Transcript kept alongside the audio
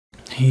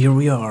here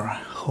we are,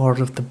 heart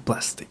of the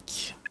plastic.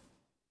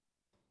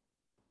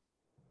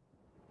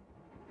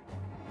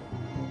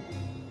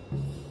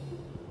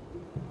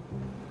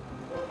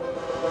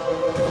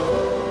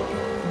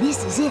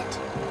 This is it.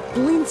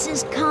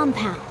 Blintz's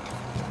compound.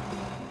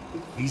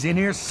 He's in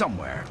here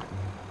somewhere.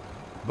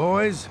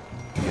 Boys,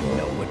 you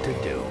know what to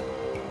do.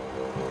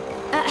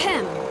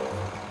 Ahem.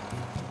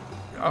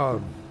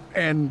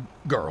 And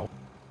girl.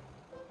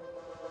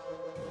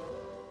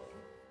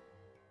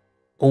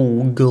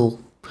 Oh, girl.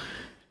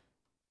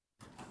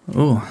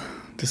 Oh,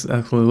 this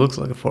actually looks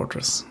like a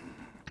fortress.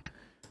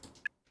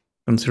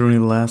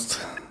 Considering the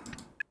last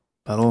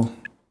battle,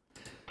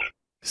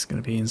 it's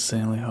gonna be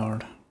insanely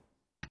hard.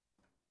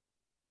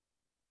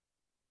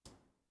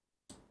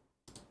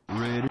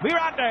 Ready? Be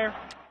right there.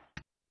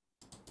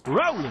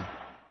 Rolling.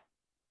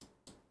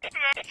 Send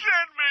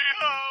me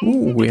home.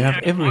 Ooh, we have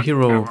every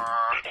hero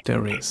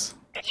there is.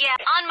 Yeah,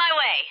 on my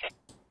way.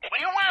 What do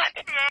you want?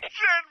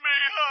 Send me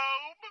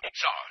home.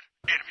 Sorry,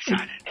 enemy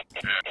sighted.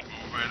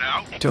 Moving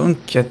out.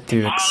 Don't get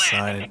too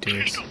excited,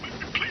 dudes. Please don't make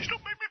me. Please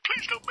don't make me.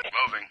 Please don't make me.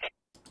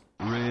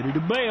 Moving. Ready to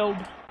build.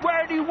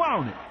 Where do you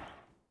want it?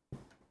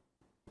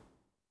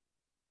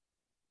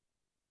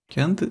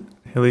 Can't the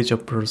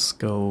helichoppers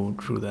go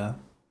through that?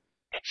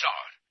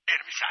 Sorry,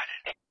 enemy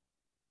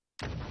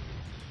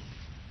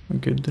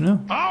sighted. Good to know.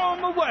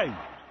 On my way.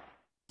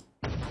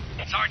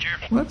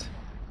 Sergeant. What?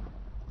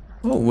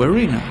 Oh,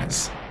 very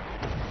nice.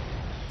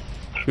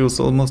 Feels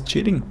almost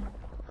cheating.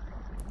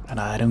 And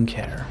I don't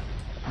care.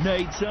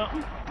 Need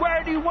something?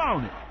 Where do you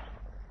want it?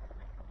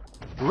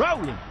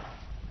 Rolling.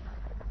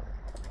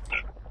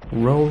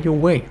 Roll your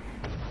way.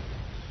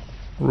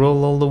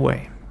 Roll all the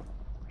way.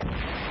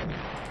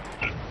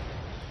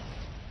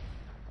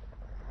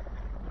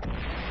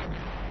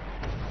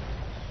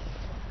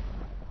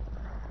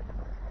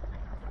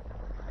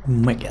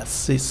 Mega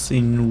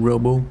Assassin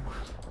Robo.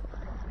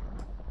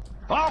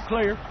 All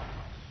clear.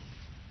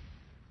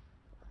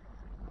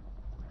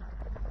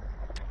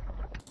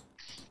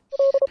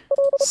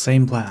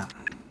 Same plan.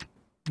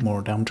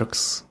 More dump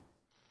trucks.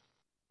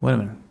 Wait a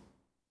minute.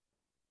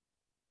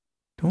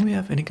 Don't we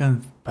have any kind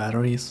of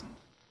batteries?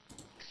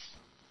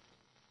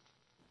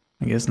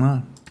 I guess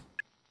not.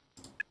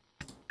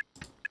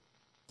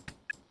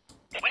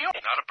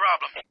 Not a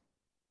problem.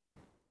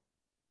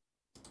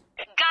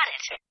 Got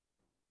it.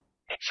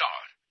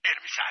 Sorry,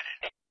 enemy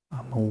sighted.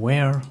 I'm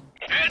aware.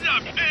 Heads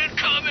up,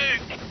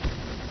 incoming!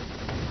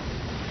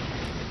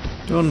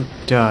 Don't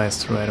die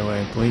straight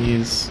away,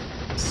 please.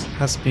 This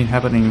has been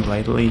happening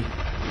lately.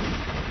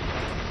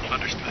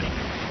 Understood.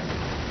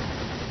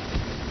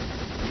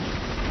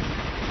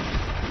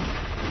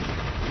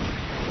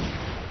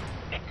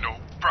 No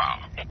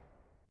problem.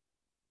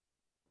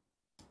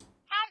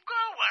 I'm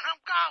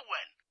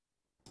going.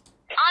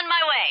 On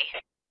my way.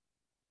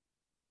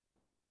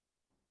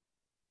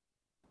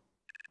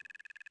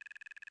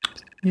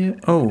 Yeah,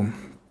 oh.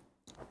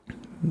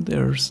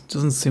 There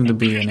doesn't seem to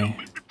be any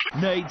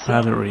Need some.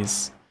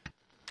 batteries.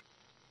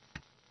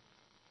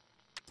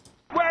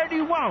 Where do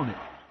you want it?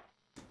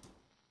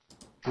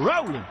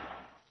 Rolling.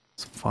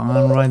 It's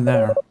fine right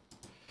there.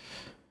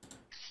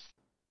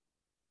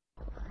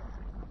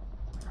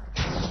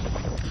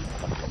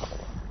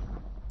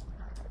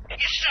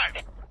 Yes, sir.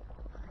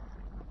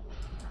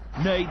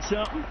 Need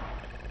something?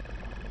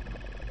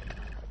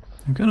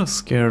 I'm kind of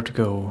scared to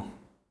go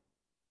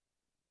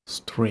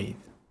straight.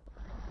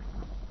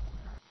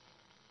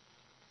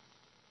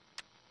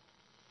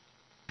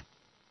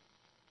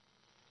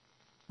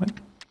 What?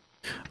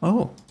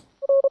 Oh.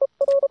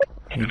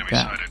 Hey, Enemy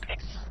that.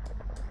 sighted.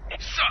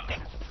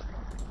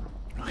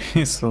 Suck.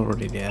 He's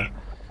already there.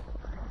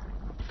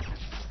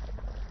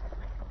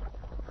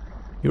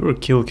 Your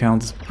kill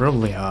count is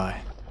probably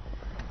high.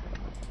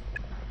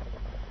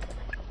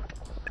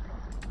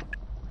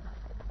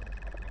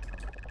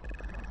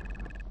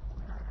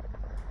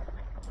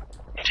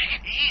 Take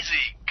it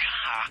easy.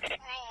 God,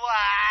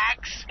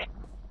 relax.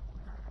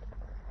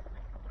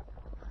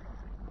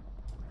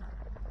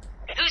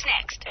 Who's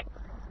next?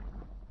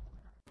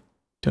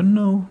 Don't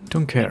know,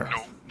 don't care.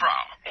 No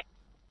problem.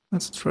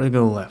 Let's try to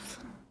go left.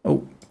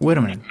 Oh, wait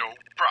a minute. No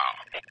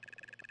problem.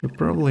 We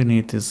probably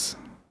need this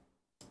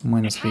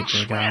minus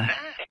feature guy.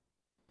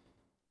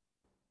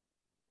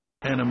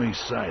 Enemy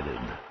sighted.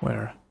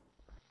 Where?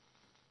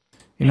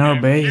 In our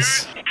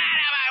base. Out of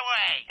my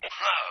way.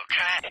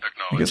 Okay.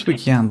 I guess we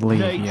can't leave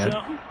Need yet.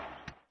 something?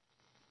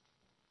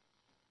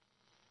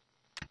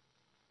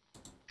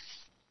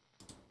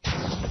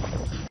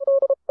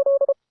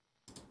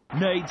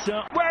 Need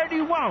some? Where do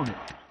you want it?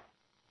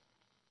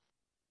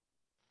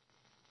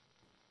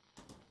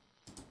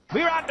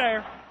 Be right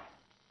there.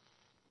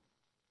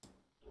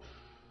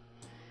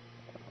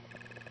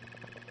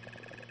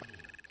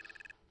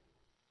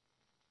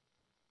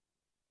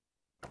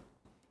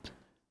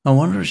 I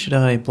wonder, should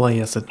I play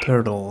as a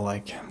turtle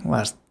like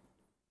last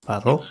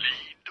battle? Lead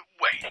the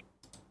way.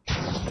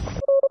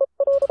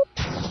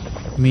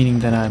 Meaning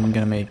that I'm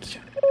gonna make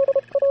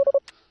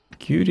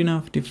cute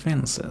enough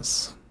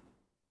defenses.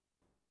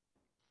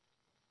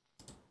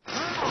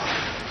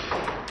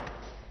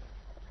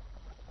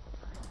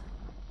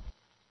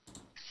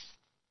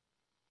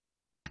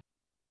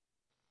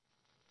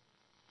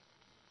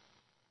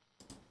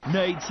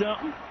 Need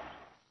something?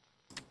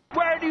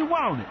 Where do you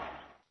want it?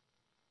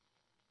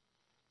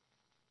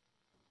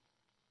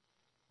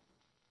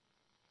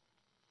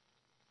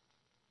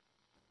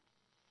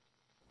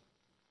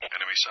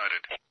 Enemy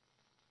sighted.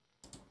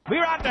 Be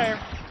right there.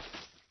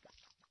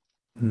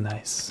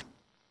 Nice.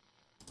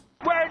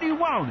 Where do you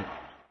want it?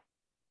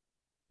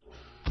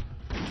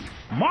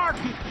 Mark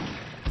it.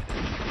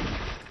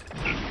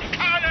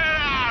 Cut it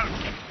out!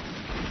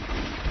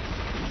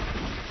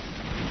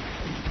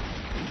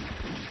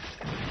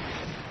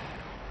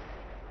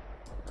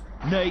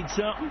 Need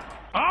something?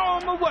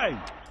 On my way.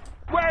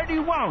 Where do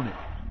you want it?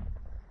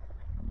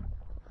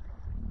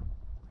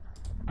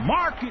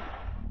 Mark it.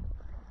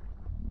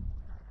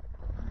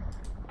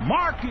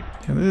 Mark it.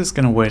 Yeah, this is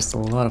gonna waste a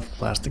lot of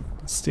plastic,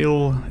 but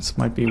still, this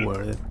might be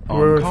worth it. On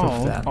Worth call,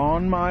 of that.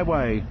 on my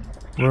way.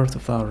 Worth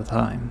of our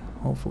time,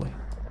 hopefully.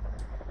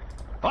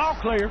 All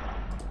clear.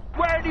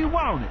 Where do you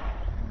want it?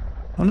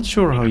 I'm not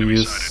sure how Enemy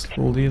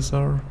useful these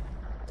are.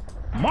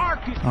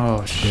 Mark it.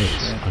 Oh Base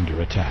shit.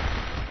 under attack.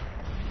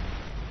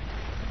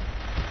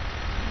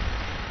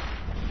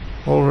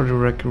 Already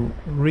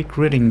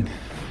recruiting.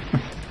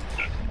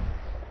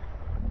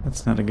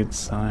 That's not a good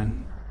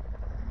sign.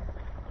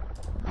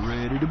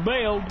 Ready to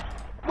build.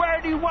 Where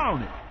do you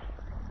want it?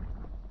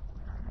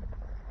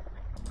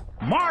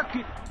 Mark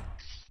it.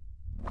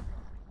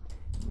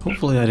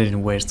 Hopefully I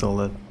didn't waste all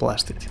that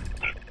plastic.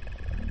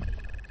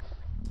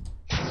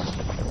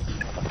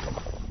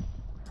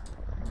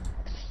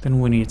 Then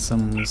we need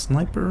some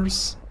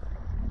snipers.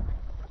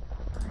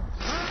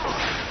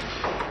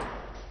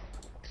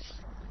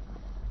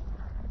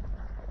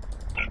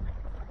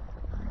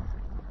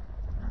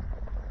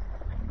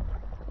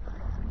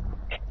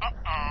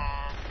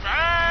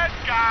 Bad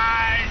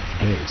guys!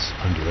 Base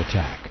under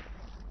attack.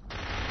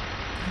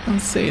 I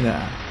can't say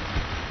that.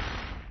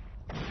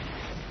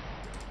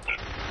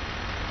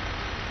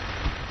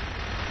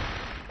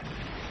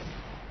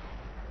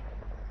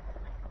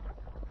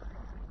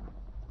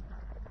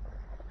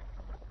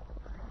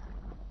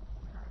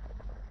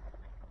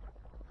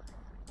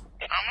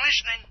 I'm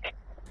listening.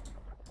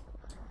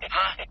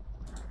 Huh?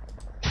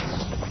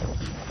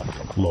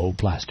 Low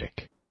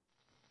plastic.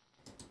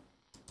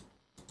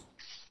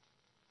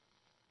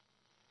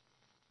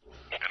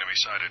 Enemy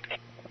sighted.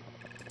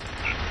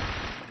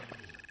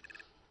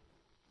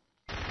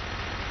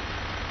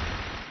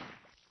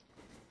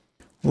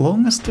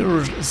 Long as there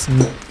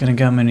isn't gonna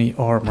come any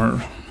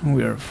armor,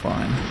 we are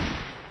fine.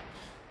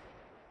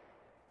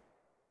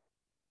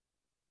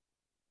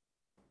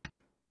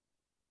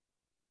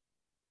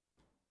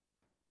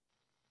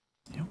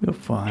 Yeah, we're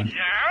fine.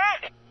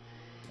 Yeah?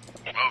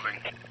 Moving.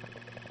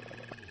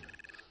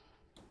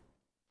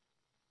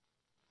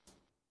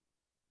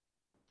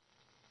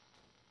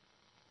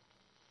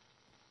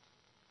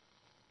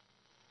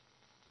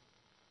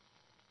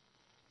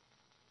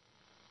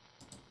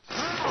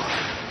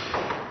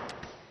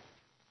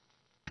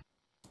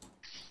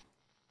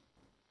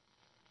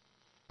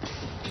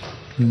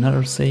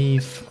 Another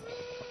save.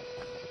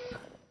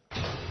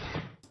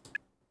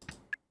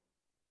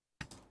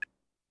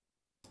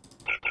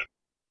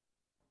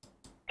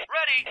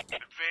 Ready.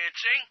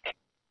 Advancing.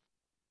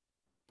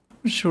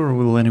 Not sure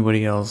will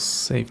anybody else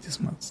save this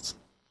much.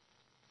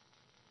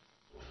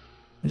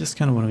 I just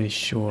kind of want to be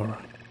sure.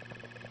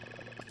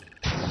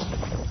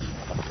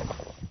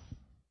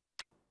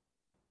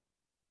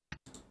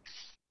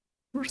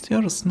 Where's the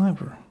other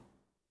sniper?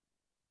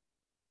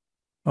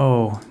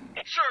 Oh,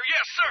 Sir,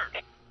 yes, sir.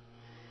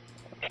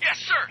 Yes,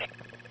 sir.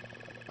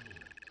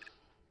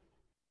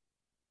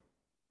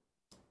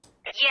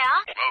 Yeah?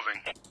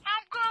 Moving.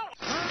 I'm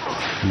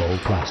going. Low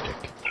plastic.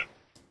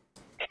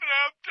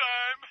 Nap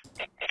time.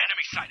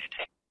 Enemy sighted.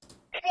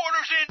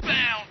 Mortars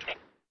inbound.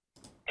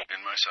 In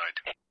my sight.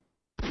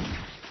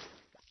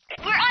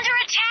 We're under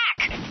attack!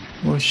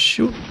 well,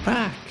 shoot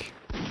back.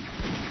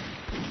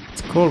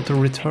 It's called the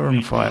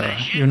return fire.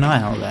 You know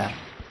how that.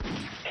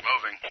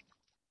 Moving.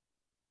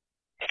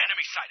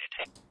 Enemy sighted.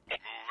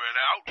 Moving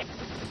out.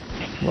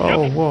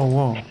 Whoa, whoa,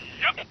 whoa.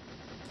 Yep.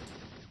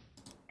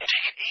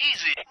 Take it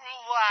easy.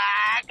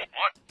 Relax.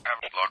 What?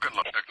 Lock and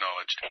look.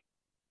 Acknowledged.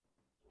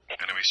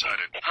 Enemy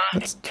sighted. Huh?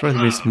 Let's try to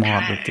be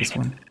smart with this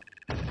one.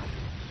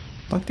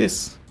 Like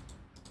this.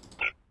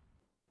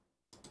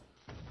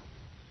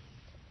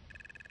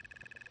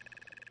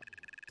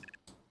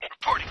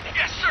 Reporting.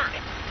 Yes, sir.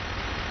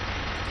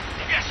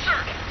 Yes, sir.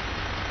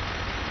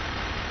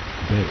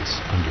 Base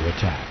under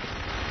attack.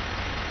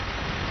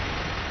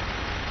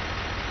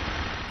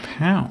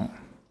 Pow.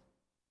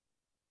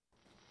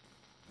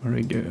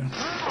 Very good.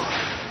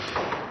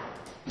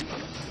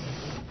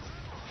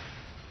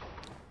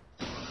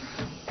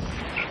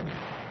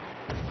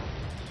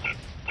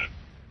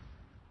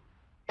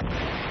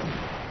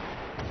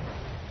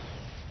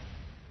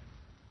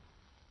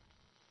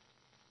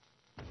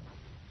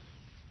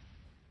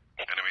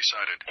 Enemy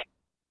sighted.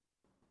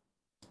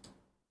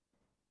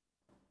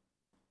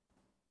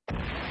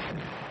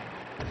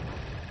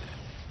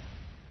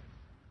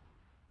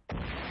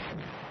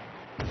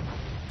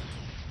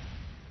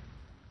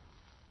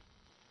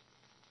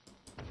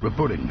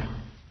 Reporting.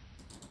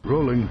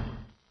 Rolling.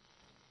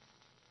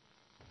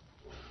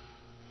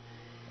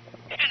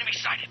 Enemy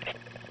sighted.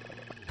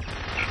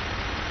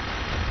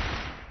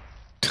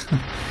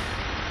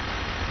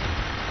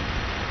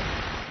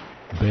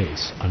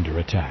 Base under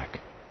attack.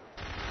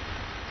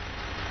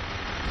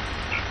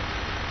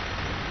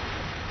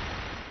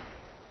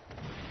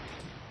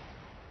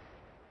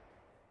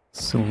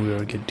 So we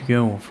are good to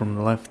go from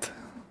the left.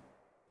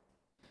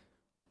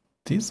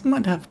 This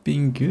might have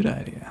been a good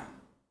idea.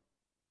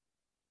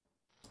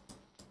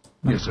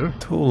 Yes, sir. Not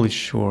totally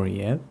sure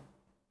yet.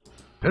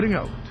 Heading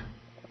out.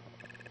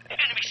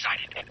 Enemy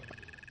sighted.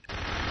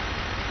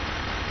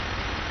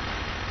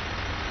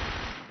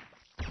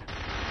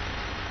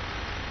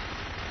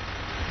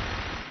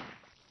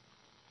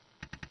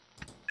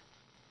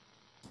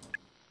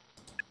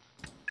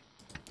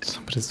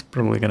 Somebody's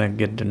probably gonna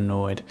get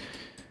annoyed.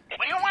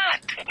 What do you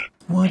want?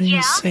 Why do you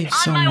Yeah, save on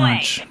so my way.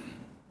 much?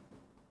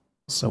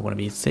 So wanna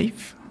be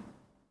safe?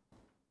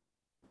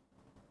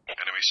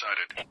 Enemy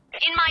sighted.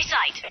 In my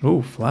sight.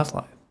 Oh,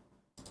 flashlight.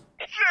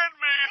 Send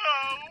me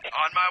home.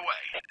 On my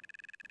way.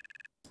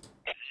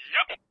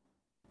 Yep.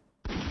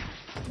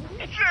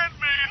 Send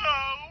me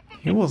home.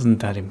 He wasn't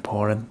that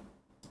important.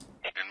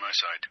 In my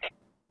sight.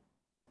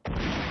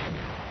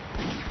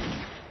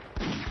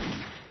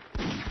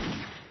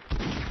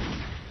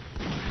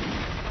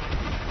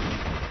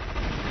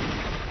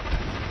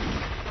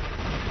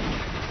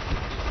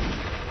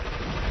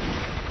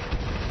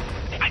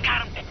 I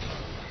got him.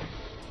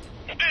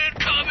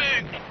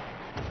 Incoming.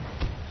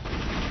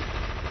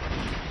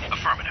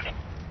 Affirmative.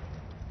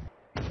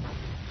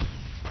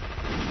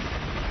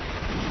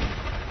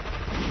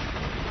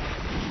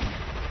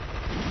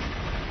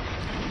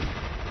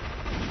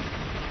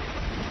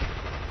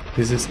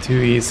 This is too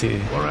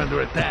easy We're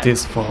under attack.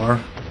 this far.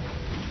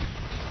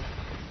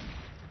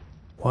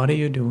 What are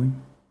you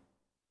doing?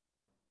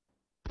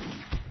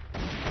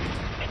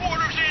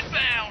 Orders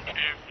inbound.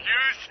 If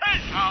you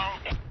say so.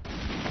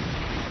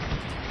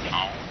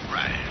 All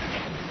right.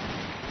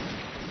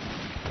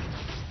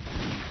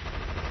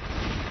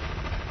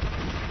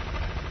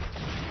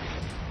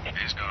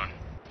 He's gone.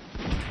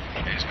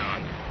 He's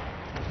gone.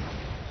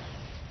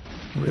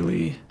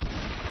 Really?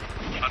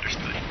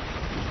 Understood.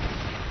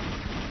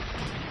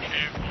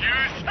 If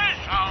you say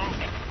so.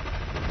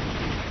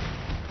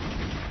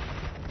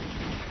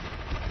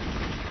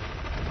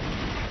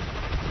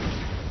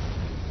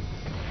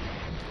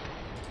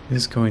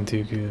 This is going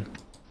too good.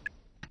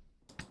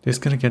 This is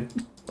gonna get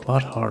a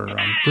lot harder,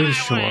 I'm pretty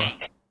sure. Enemy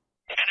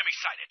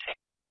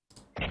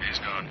sighted. He's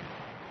gone.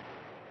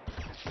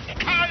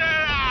 Cut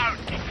it out!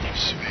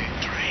 Sweet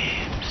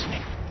dreams.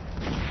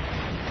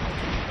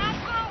 I'm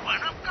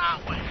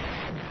going.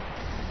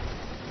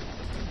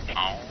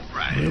 All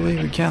right. Really?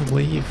 We can't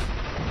leave?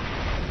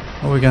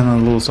 Oh, we're gonna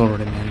lose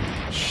already,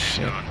 man.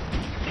 Shit. Gone.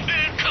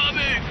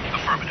 Incoming!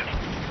 Affirmative.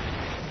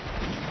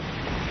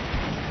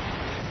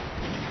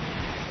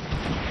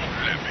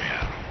 Let me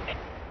out.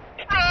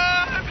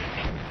 Run!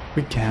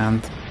 We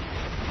can't.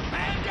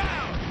 Man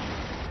down!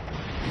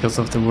 Because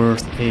of the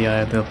worst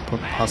AI that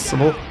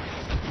possible.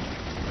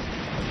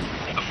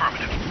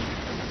 Affirmative.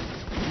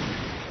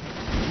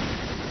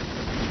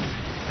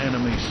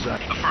 Enemy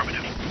sight.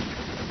 Affirmative.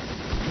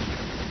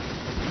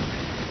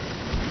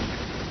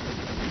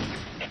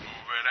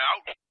 Moving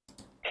out.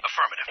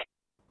 Affirmative.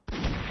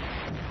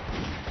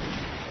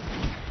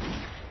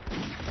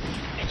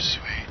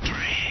 Sweet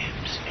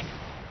dreams.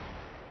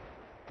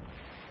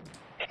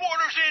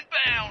 Orders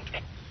inbound.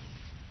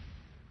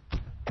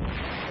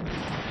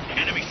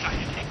 Enemy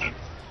sighted.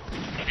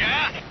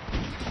 Yeah?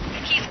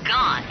 He's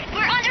gone.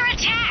 We're under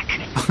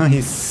attack. I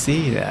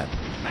see that.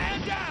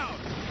 Man down.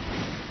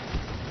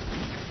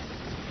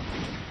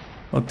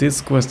 But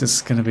this quest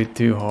is gonna be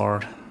too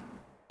hard.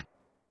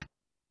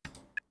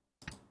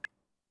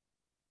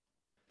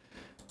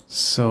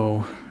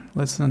 So,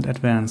 let's not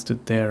advance to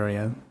there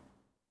yet.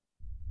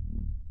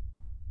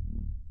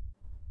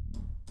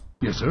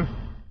 Yes, sir.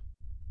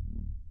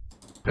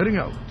 Heading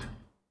out.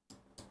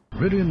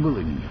 Ready and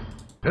willing.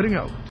 Heading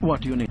out.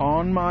 What do you need?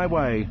 On my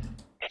way.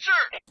 Sir.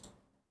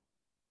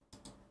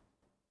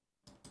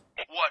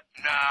 What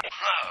now?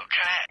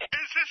 Okay.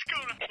 Is this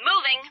gonna...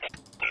 Moving.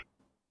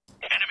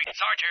 Enemy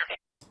Sarge here.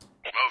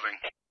 Moving.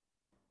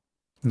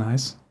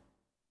 Nice.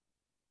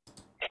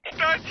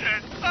 That's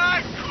it.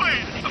 I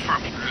quit.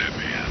 Affirmative. Let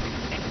me out.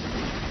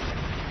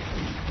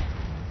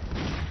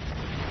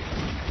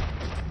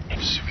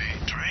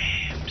 Sweet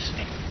dreams.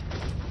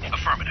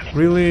 Affirmative.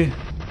 Really?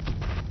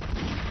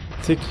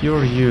 Tick,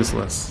 you're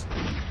useless.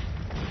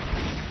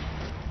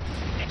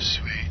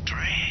 Sweet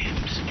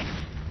dreams.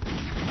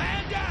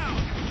 Man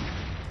down.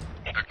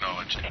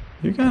 Acknowledged.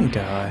 You can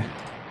die.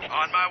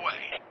 On my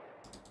way.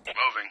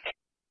 Moving.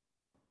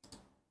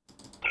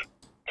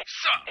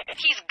 So,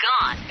 He's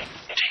gone.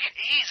 take it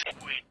easy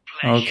with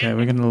pleasure. Okay,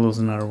 we're gonna lose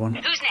another one.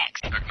 Who's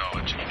next?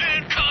 Acknowledged.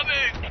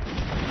 Incoming.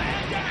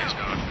 Man down. He's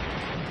gone.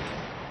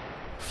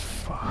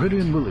 Fuck. Ready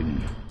and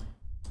willing.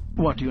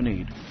 What do you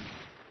need?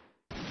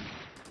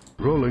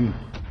 Rolling.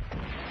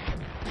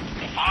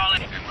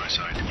 Falling in my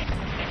sight.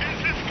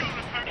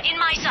 In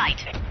my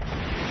sight.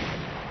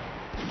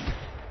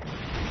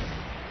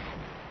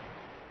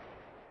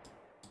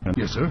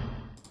 Yes, sir.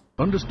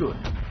 Understood.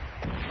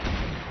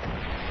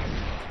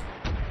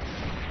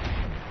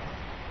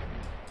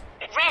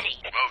 Ready.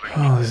 Moving.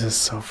 Oh, this is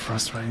so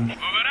frustrating.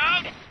 Moving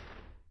out.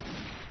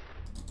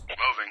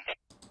 Moving.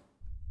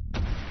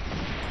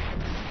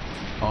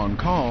 On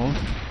call.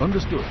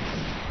 Understood.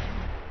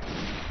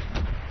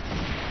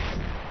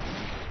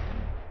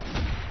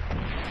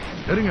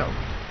 Heading out.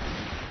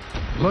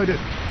 Lighted.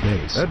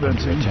 Base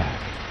Advancing. under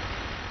attack.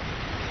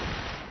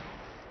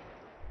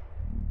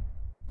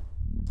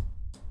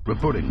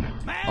 Reporting.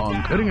 On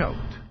heading out.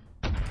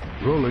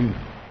 Rolling.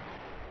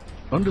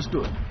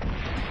 Understood.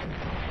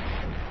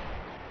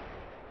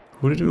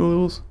 Who did we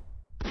lose?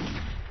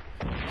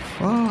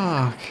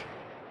 Fuck.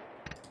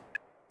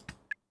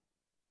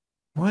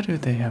 Why do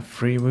they have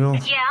free will?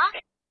 Yeah?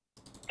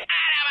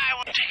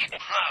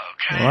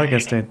 Well, I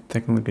guess they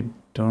technically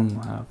don't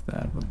have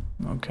that, but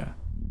okay.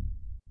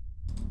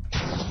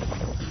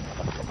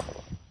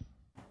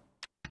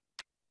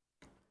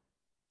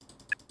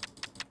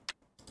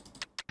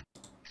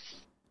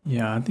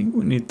 Yeah, I think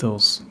we need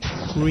those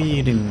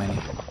really many.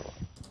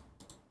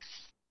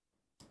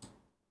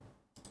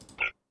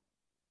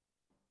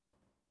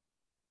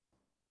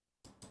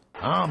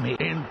 I'm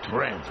in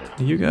transit.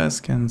 You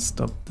guys can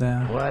stop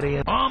there. What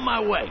in? On my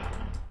way.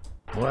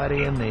 What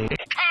in the? Cut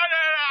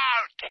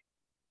it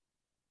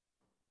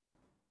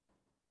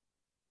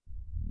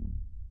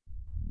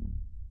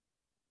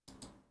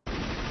out!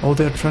 Oh,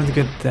 they're trying to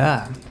get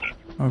that.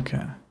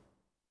 Okay.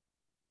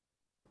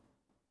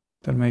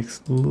 That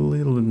makes a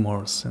little bit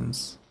more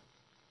sense.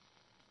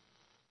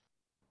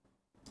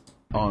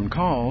 On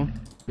call.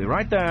 Be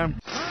right there.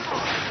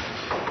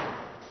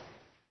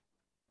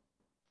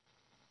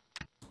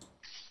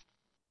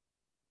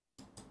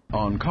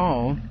 On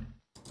call.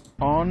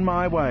 On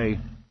my way.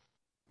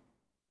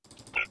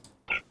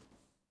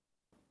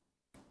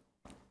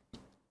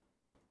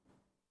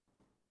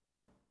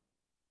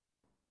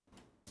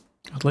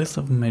 At least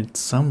I've made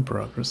some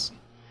progress.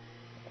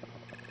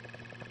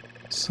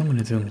 So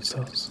many doom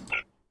cells.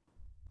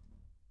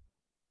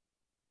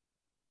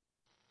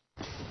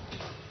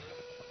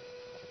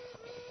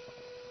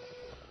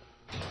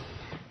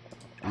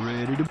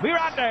 Ready to be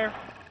right there.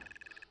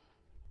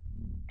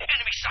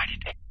 Enemy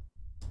sighted.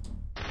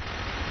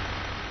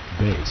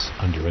 Base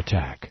under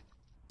attack.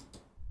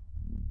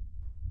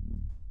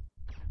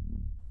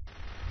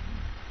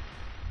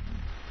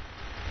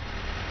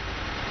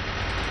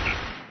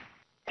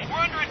 We're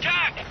under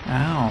attack.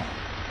 Ow.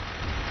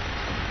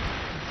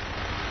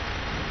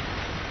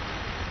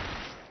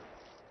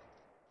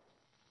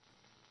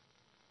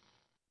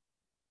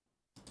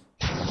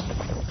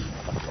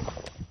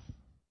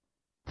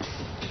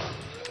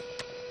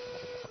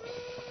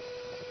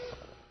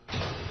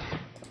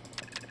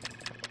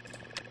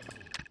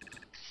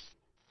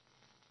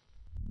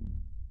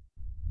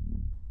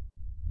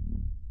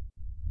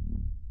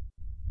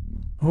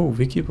 Oh,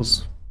 Vicky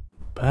was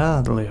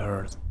badly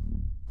hurt.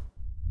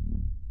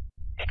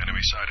 Enemy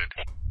sighted.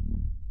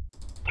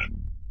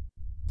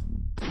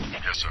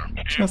 Yes, sir.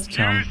 Just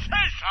come. You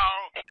say so.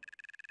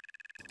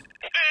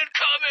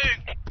 Incoming.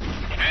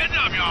 Hands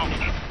up, y'all.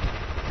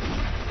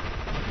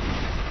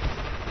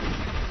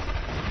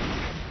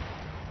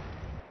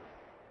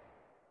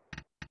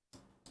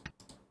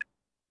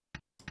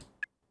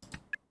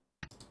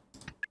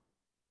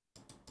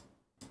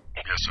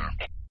 Yes, sir.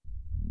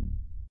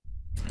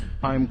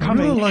 I'm I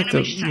coming. really like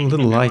the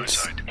little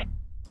lights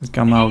that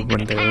come out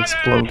when they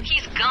explode.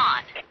 He's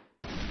gone.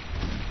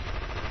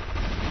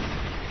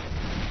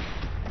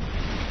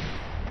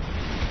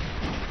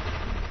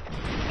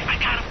 I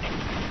got him.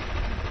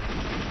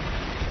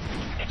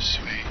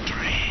 Sweet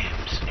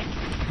dreams.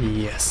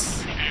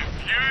 Yes. If you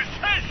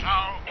say so.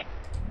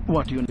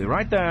 What you need?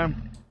 Right there.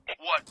 Whatever.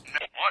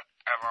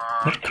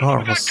 That car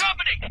We got was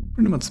company.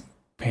 pretty much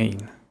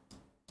pain.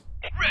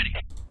 Ready.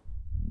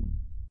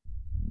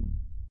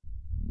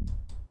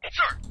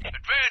 Sir,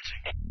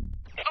 advancing.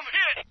 I'm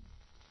hit.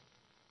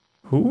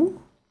 Who? What'll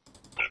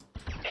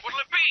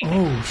it be?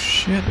 Oh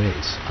shit.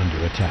 Base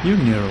under attack. You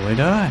nearly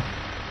died.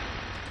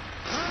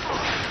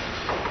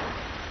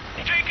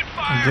 Taking I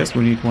fire. guess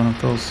we need one of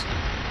those.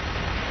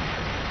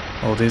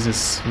 Oh, this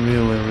is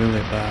really,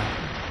 really bad.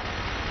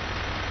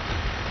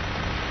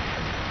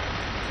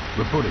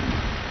 Reporting.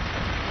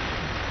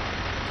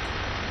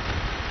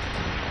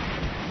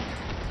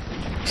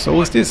 So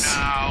is this.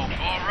 Now,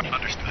 all right.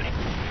 Understood.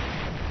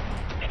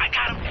 I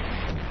got him.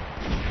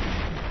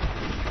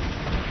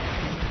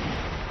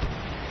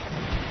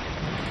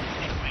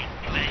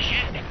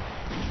 Pleasure.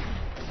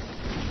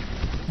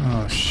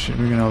 Oh shit,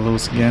 we're gonna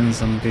lose again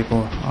some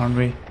people, aren't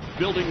we?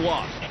 Building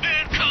lost.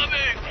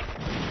 Incoming.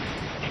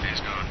 He's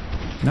gone.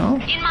 No?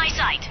 In my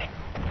sight.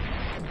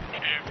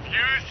 If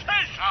you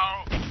say so.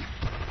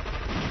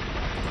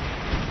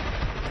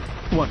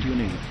 What do you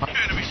need?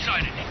 Enemy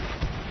sighted.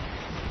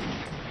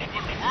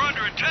 We're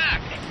under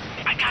attack.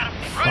 I got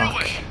him right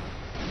away. Fuck.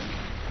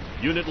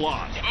 Unit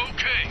lost.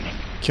 Okay.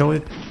 Kill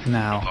it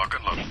now. Lock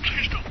and load.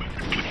 Please don't make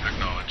me click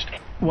acknowledged.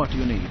 What do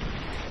you need?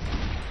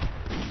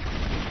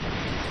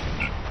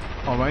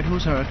 All right,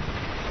 who's hurt?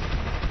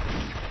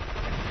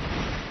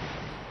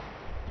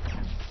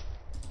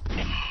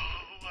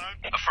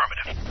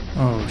 Affirmative.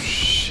 Oh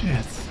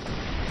shit.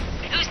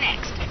 Who's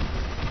next?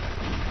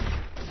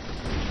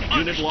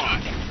 Unit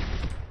lost.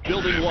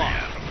 Building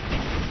lost.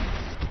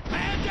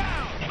 Man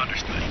down.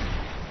 Understood.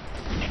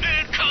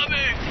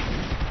 Incoming.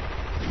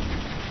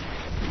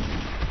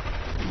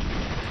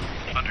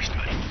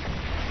 Understood.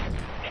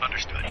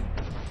 Understood.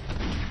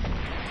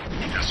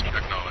 Yes,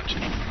 acknowledged.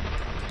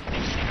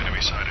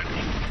 Enemy sighted.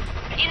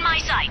 In my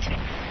sight.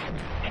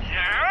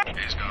 Yeah?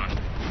 He's gone.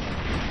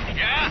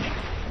 Yeah?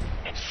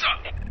 So.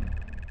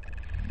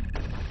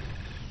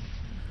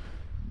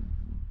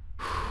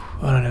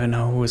 I don't even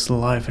know who is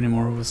alive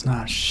anymore, who's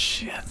not.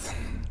 Shit.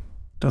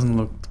 Doesn't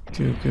look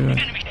too good.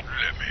 Enemy.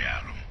 Let me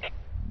at him.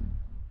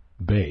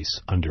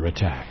 Base under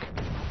attack.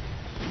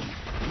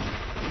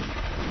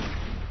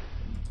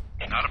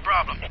 Not a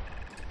problem.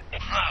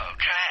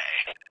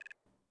 Okay.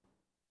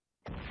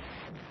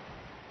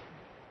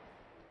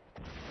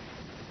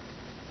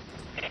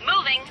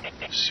 Moving.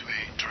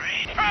 Sweet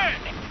dream. Hey!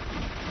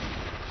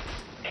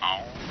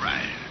 All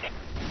right.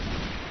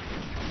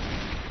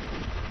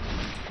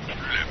 Let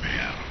me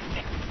at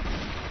him.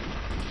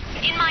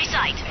 In my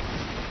sight.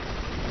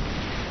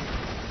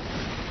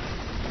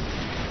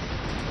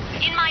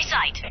 In my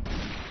sight.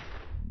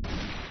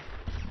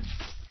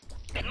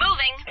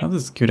 Moving. Oh,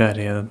 this is a good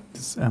idea that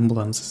this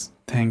ambulance is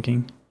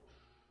tanking.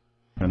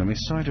 Enemy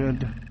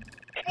sighted.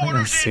 I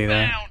can see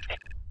that. Inbound.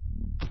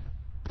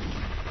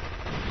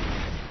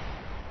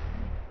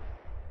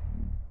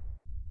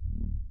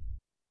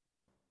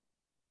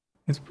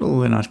 It's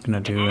probably not gonna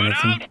do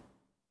anything.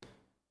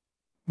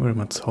 Very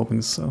much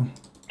hoping so.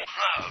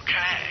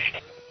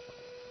 Okay.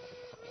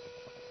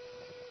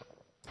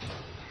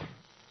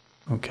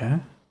 Okay.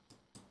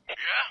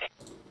 Yeah.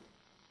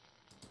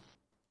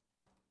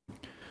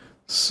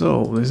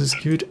 So, this is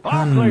good All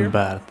and clear.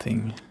 bad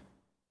thing.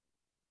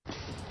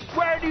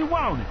 Where do you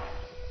want it?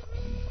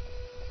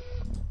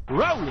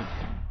 Rolling.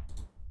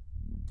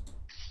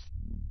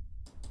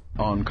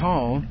 On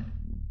call.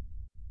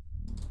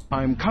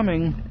 I'm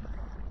coming.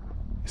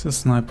 Is the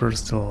sniper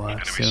still alive?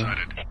 Enemy So,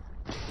 sighted.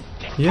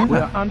 yeah,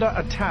 We're under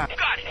attack.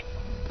 Got it.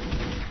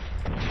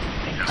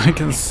 I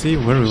can see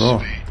very well.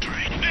 Sweet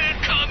dream.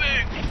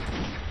 Incoming.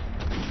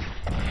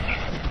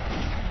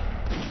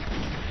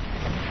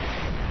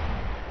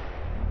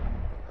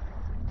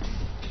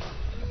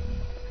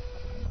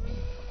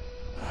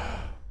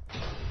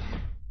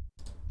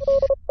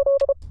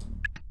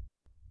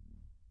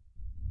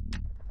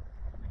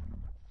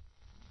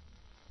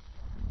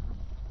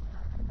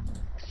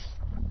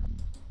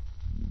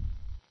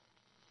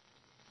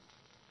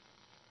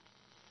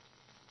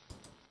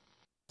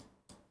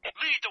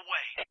 Lead the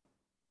way.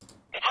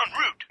 En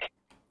route.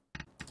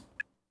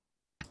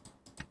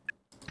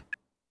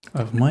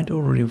 I might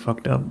already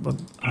fucked up, but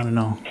I don't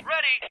know.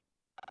 Ready.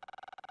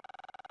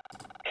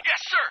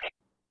 Yes, sir.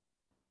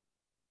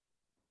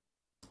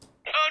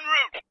 En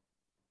route.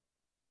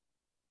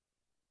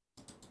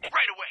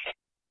 Right away.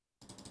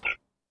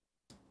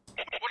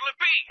 What'll it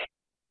be?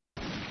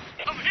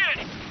 I'm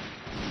hit.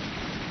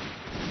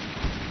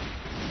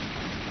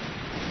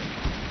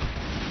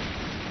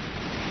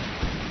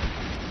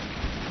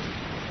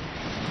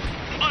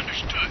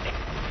 Understood.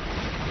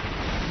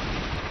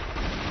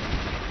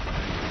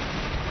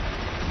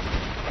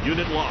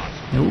 Unit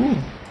lost. Ooh,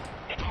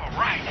 All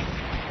right.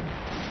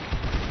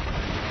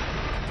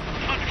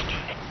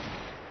 Understood.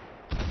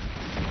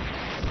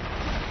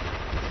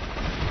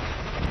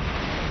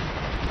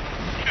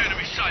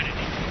 Enemy sighted.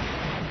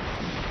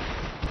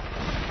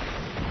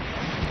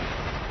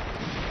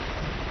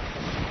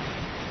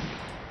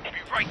 Be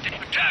right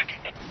there.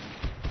 Attacking.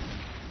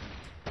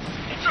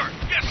 Sir.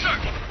 Yes, sir.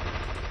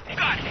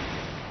 Got it.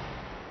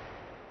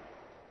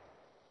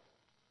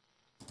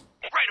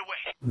 Right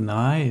away.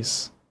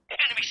 nice.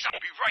 Enemy sight.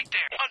 Be right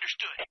there.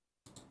 Understood.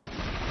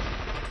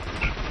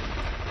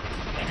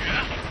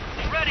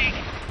 Yeah. Ready.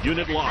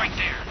 Unit Right lost.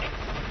 there.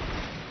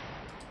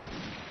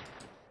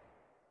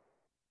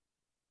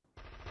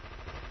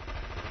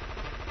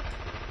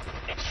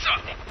 So,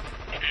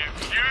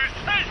 if you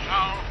say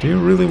so. Do you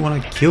really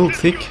want to kill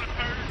Thick?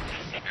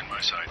 In my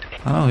sight.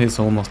 I know he's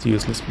almost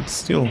useless, but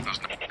still.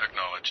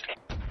 Acknowledged.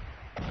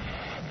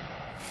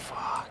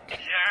 Fuck.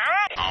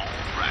 Yeah. All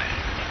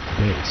right.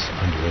 Base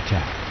under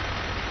attack.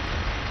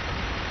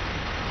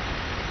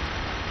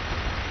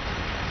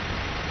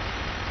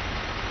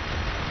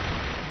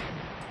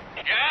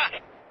 Yeah.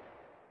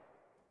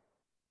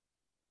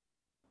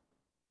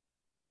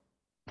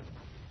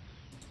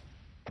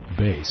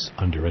 Base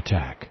under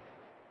attack.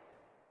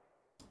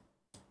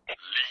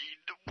 Lead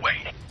the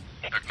way.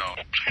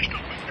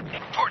 Acknowledged.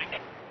 Reporting.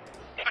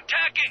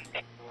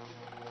 Attacking.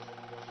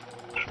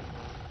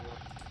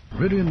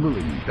 Ready and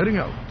willing. Heading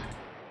out.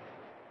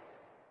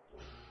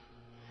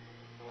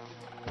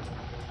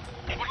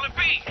 What'll it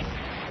be?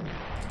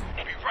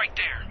 Be right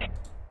there.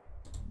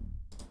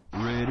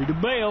 Ready to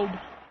build.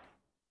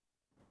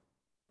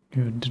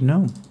 Good to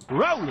know.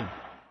 Rolling.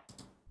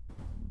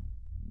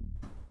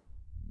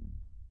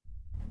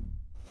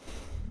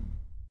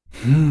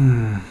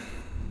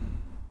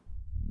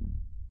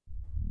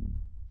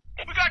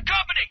 We got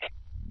company!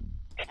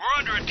 We're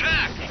under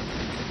attack!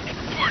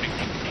 Reporting.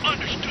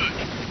 Understood.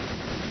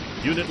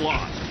 Unit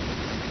lost.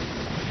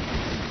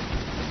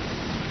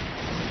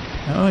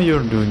 Oh,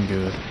 you're doing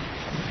good.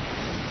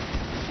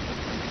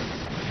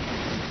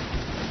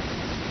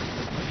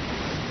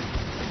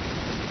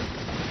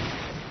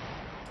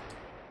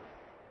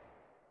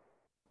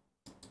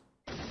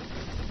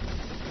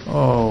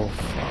 Oh,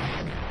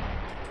 fuck.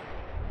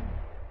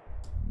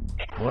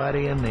 What do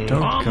you need?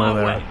 Don't go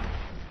there. Ready.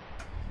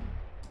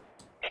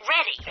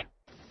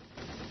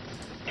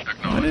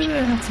 Why did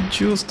I have to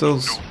choose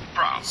those No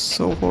problem.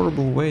 so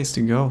horrible ways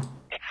to go?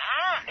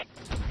 Huh?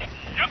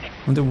 Yep.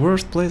 In the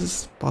worst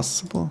places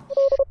possible?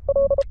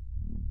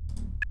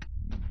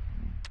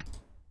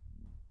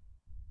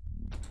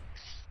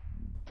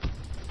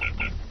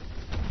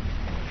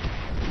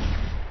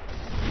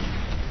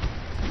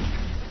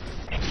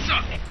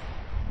 Son.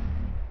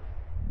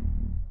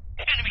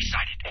 Enemy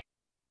sighted.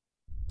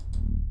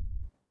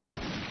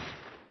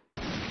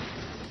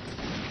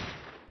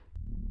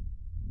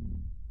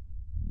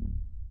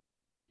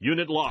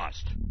 Unit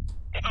lost.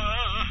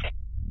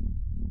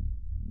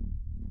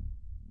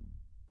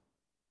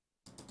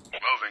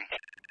 Moving.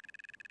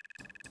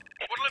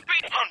 What'll it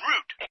be? En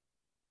route.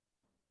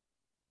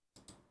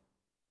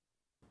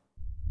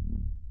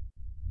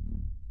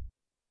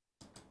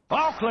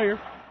 All clear.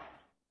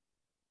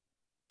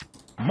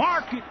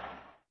 Mark it.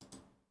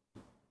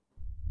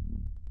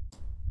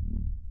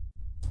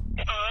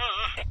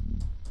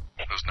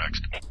 Who's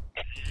next?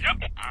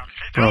 Yep.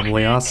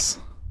 Probably us.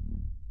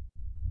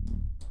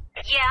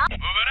 Yeah.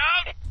 Moving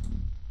out.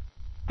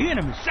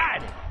 Enemy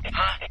sighted.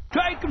 Huh?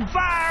 Taking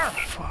fire.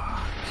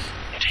 Fuck.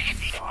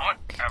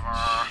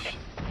 Whatever.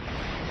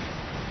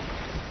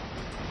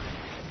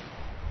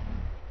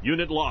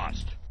 Unit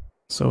lost.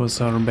 So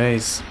is our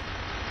base.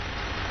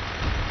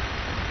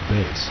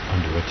 Base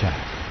under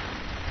attack.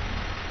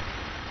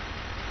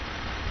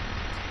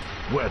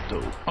 Where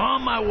to?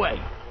 On my way.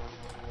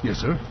 Yes,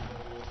 sir.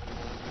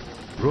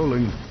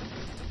 Rolling.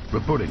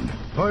 Reporting.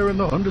 Fire in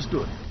the...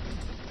 Understood.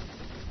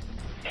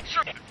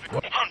 Sir. En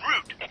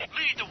route.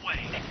 Lead the way.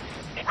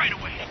 Right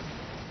away.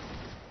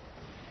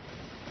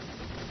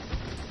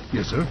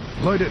 Yes, sir.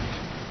 Light it.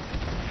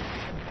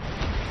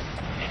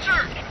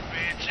 Sir.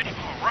 Advancing.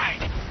 All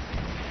right.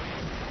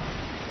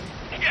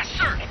 Yes,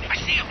 sir. I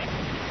see him.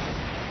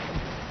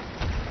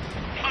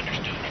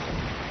 Understood.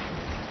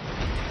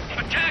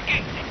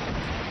 Attacking.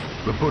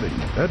 Reporting.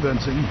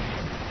 Advancing.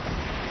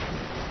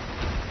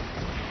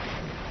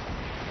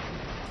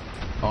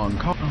 On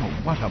call. Oh,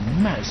 what a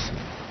mess.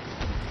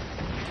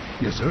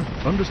 Yes, sir.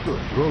 Understood.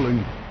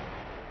 Rolling.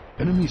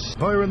 Enemies.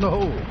 Fire in the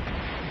hole.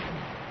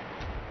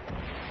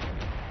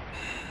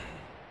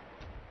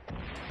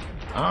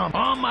 I'm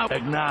on my...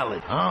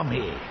 Acknowledge. I'm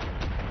here.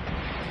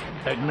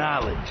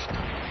 Acknowledged.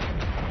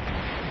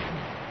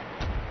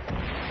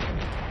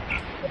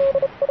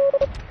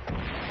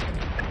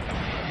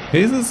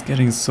 He's just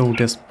getting so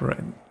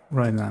desperate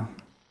right now.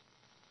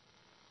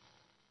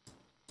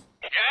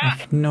 I Yeah.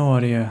 have no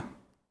idea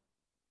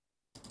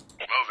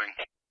Moving.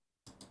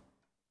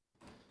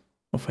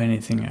 of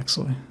anything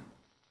actually.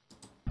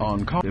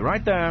 On call. Be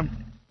right there.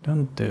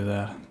 Don't do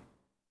that.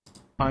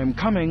 I'm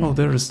coming. Oh,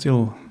 there is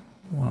still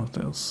one of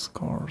those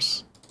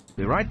cars.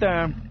 Be right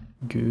there.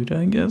 Good,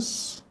 I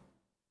guess.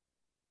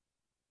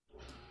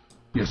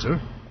 Yes,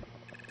 sir.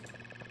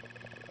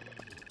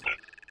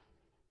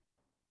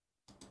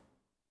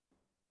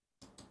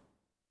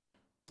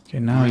 Okay,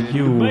 now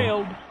you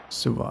Mailed.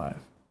 survive.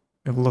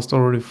 We've lost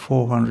already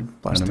 400 Enemy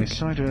plastic.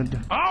 sighted.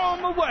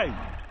 On my way.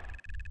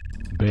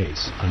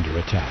 Base under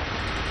attack.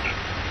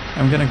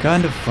 I'm gonna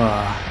kind of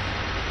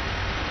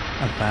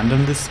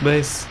abandon this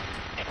base.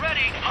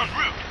 Ready. En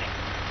route.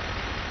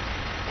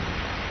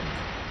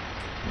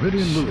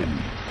 Ready and moving.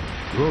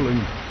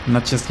 Rolling.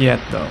 Not just yet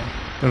though.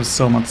 There's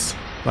so much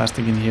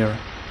plastic in here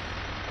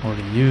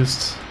already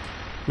used.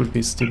 Would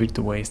be stupid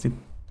to waste it.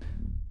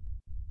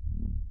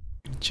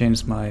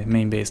 Change my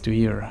main base to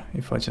here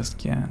if I just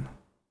can.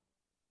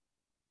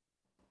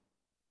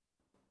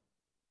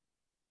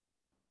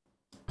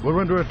 We're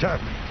under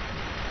attack.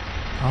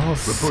 I'll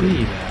Reporting.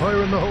 see that.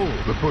 Fire in the hole.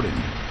 Reporting.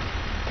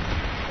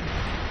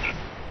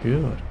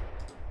 Good.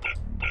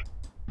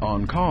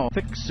 On call.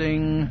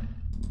 Fixing.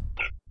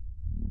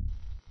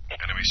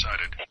 Enemy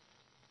sighted.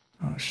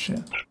 Oh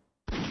shit.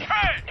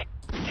 Hey!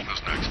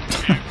 Who's next?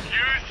 You say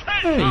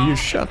Hey, so. you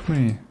shot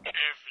me. If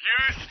you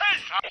say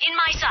so. In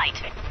my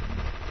sight.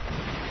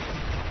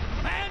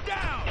 Man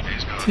down.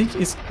 He's gone. Pig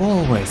is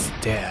always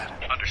dead.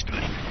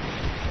 Understood.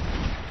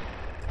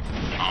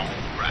 All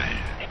right.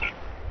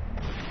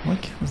 Why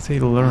can't they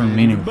learn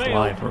meaning of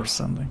life or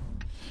something?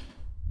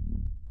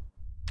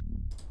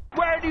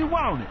 Where do you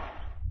want it?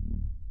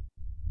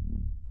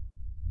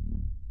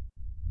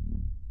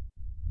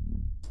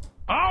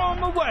 On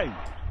my way.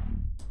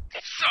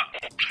 So.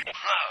 Okay.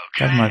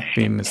 That might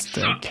be a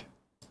mistake.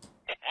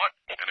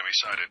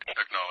 Enemy sighted.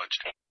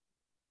 Acknowledged.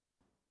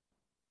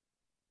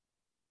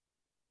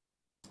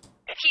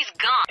 He's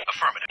gone.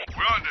 Affirmative.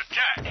 We're under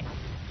attack.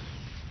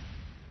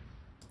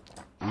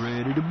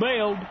 Ready to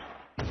build.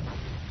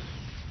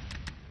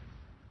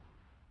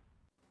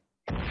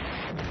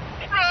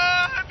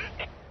 Run!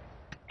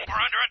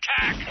 We're under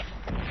attack.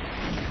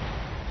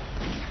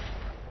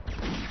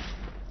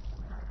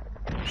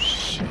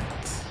 Shit.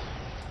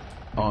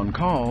 On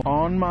call,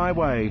 on my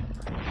way.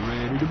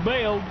 Ready to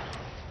build.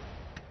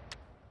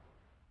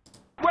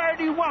 Where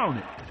do you want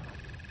it?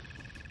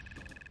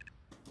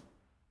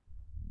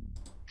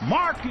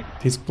 Mark it.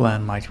 This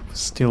plan might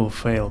still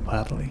fail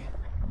badly.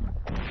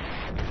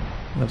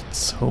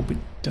 Let's hope it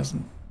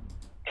doesn't.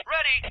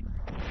 Ready.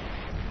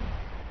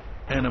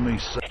 Enemy En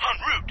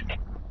route.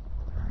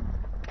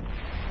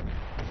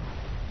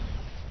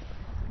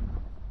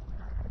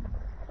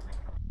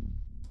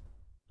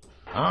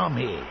 I'm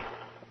here.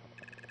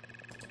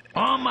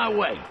 On my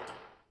way.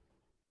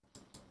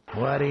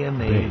 What do you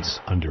need? Base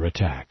under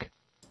attack.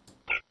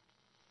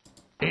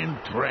 In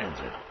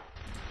transit.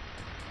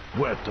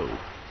 Where to?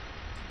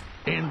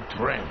 In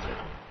transit.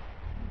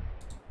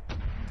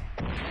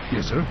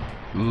 Yes, sir.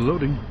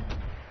 Loading.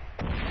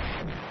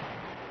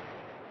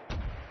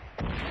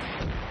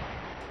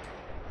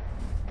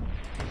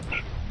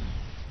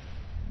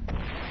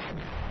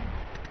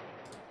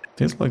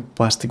 Feels like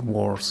plastic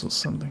wars or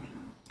something.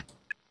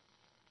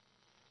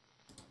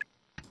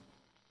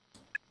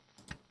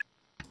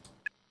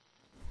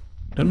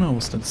 Don't know,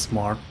 was that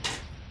smart?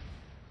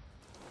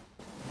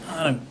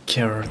 I don't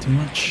care too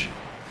much.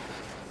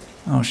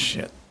 Oh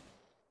shit.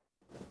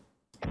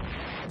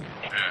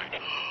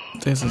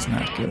 This is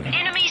not good.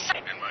 Enemy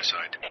In my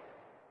sight.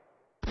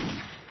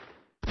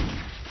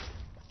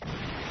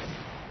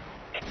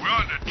 We're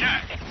under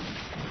attack.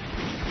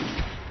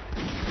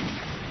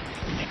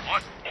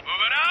 What?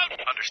 Moving out?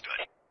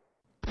 Understood.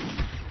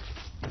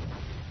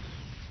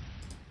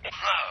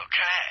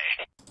 Okay.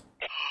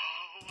 Oh,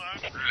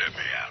 let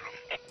me at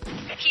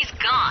him. He's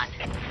gone.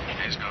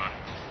 He's gone.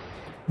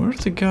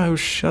 Where's the guy who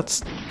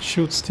shoots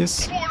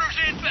this? Orders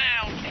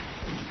inbound.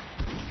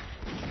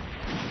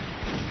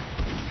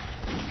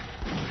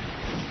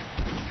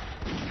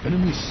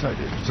 Enemy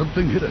sighted.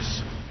 Something hit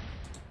us.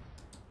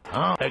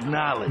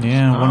 Acknowledge.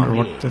 Yeah, I wonder I'm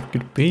what here. that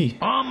could be.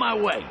 On my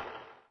way.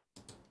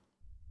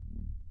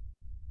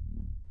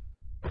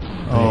 Base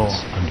Oh,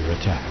 under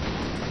attack.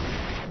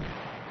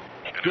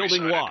 Enemy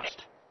Building sighted.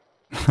 lost.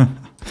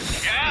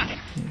 Yeah.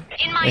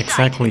 In my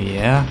exactly,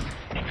 yeah.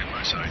 In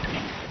my sight.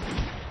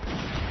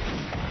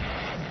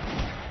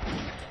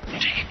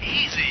 Take it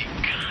easy.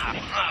 God,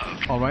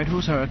 look. All right,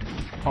 who's hurt?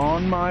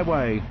 On my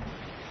way.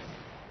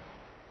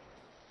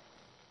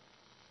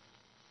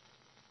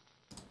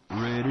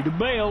 Ready to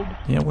build.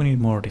 Yeah, we need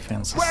more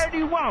defenses. Where do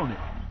you want it?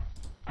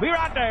 Be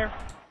right there.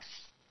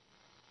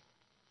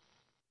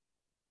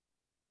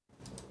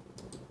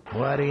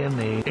 What do you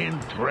need? In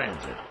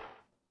transit.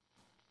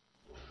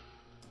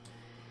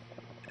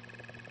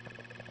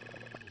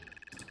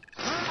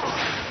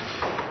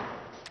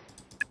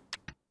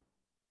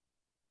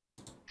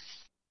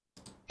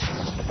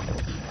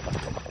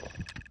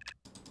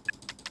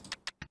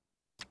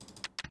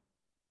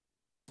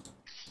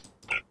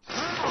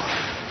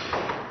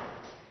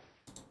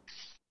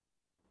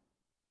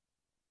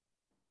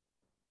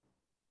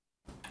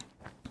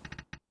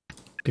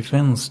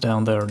 Defense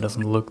down there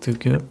doesn't look too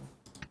good.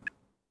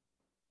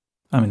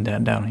 I mean,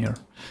 down here.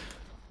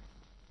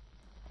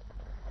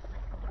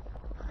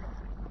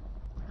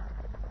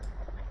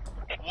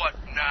 What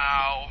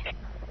now?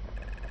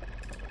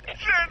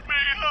 Send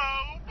me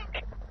home.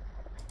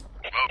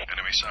 Oh,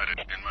 enemy sighted.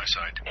 In my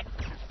sight.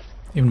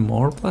 Even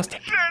more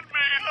plastic? Send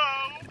me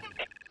home.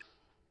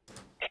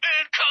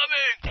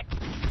 Incoming.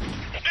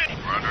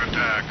 We're under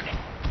attack.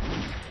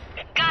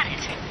 Got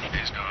it.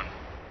 He's gone.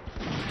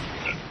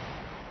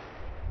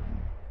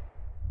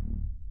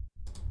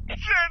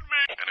 Send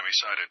me. Enemy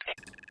sighted.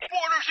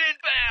 Orders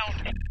inbound.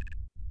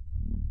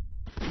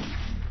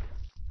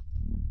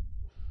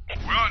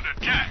 We're under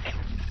attack.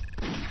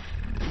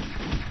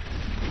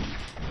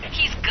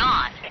 He's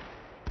gone.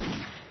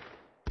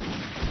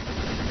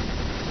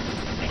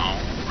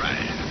 All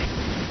right.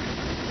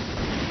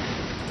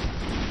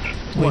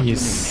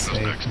 Please Who's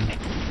save next? me.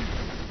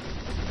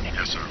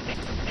 Yes, sir.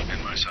 In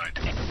my sight.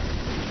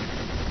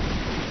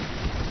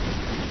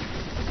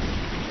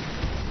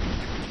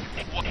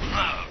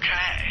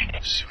 Okay.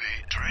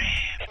 Sweet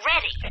dream.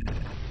 Ready.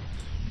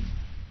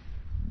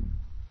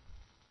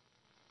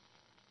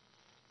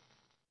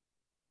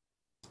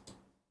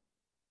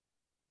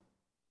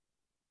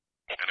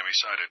 Enemy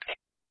sighted.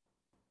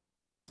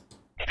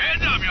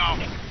 Hands up, y'all.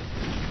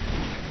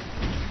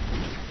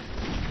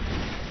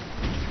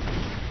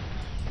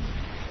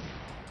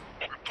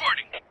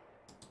 Reporting.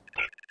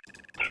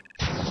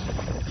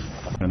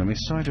 Enemy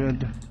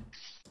sighted.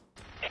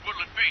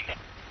 What'll it be?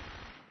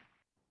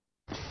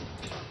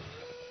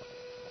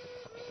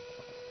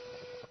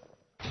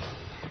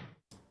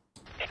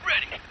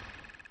 Ready.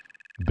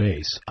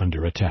 Base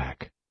under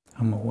attack.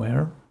 I'm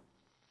aware.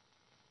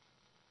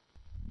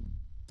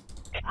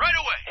 Right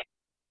away.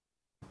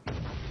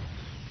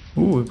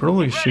 Oh, we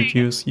probably should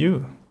use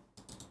you.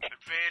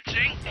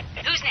 Advancing.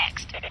 Who's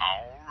next?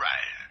 All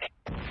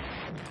right.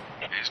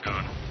 He's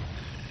gone.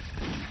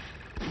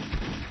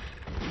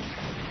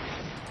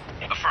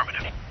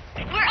 Affirmative.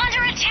 We're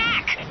under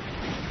attack!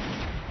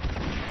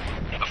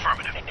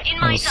 Affirmative. In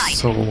That my was sight.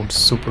 so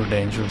super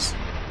dangerous.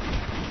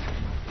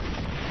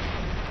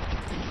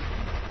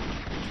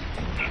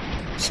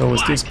 So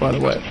is this, by the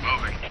way.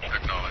 Moving.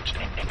 Acknowledged.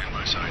 In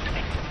my sight.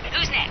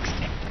 Who's next?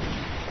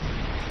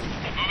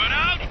 Moving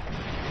out.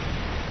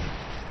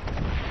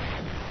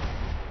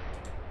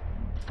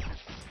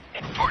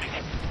 Reporting.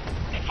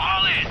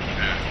 Fall in.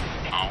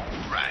 All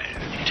right.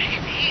 Take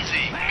it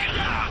easy.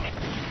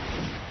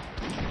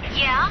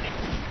 Yeah?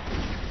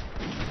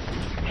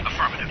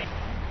 Affirmative.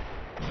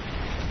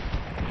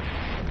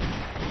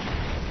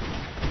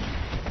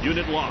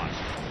 Unit lost.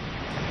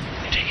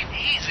 Take it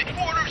easy.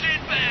 Orders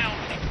inbound.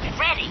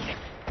 Ready.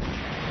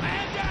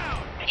 Man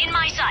down. In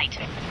my sight.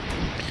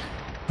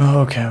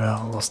 Okay,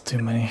 well, lost too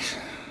many.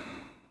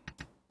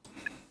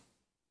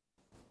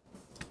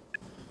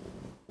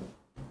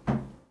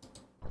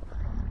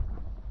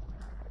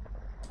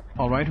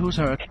 All right, who's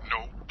hurt?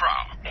 No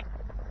problem.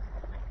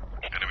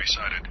 Enemy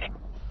sighted.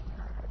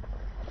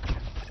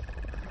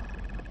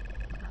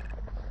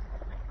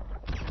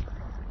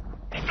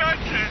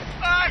 That's it.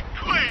 I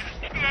quit.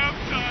 Now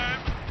time.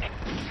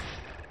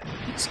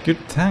 It's a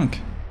good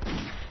tank.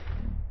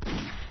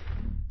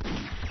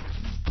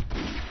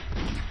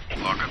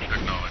 Lockup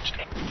acknowledged.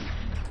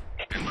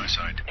 In my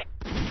sight.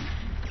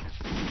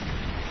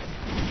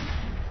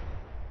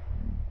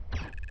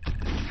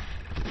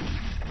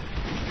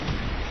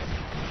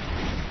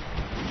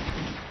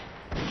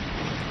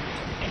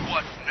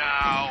 What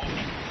now?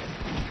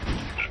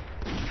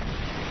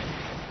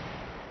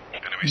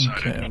 Enemy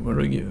sighted. Okay,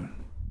 very good.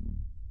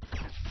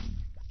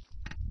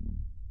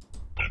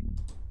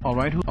 All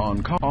right, who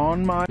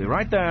on my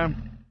right there.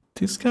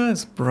 These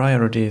guys'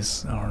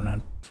 priorities are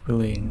not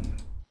really in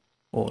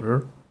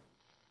order.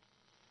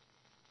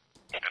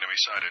 Enemy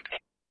sighted.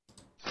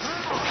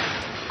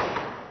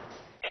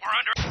 We're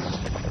under.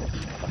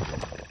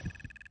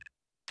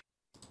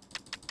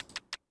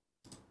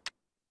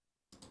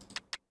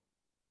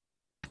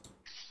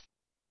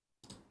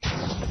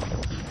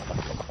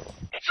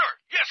 Sir,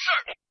 yes, sir.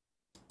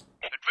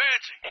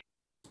 Advancing.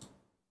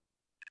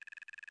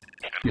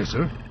 Yes,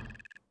 sir.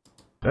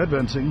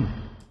 Advancing.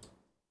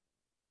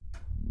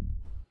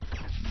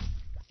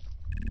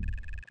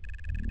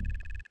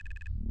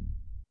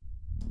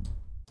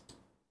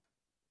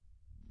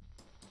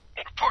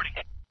 Reporting.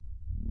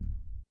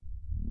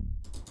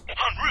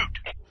 En route.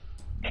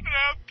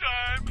 Now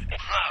time.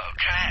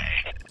 Okay.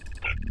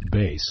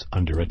 Base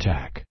under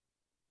attack.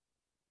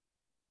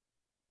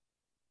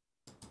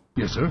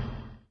 Yes, sir.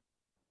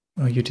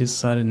 Oh, you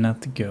decided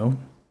not to go?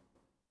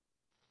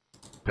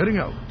 Heading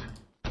out.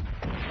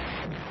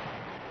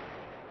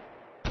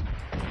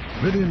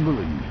 Ready and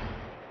willing.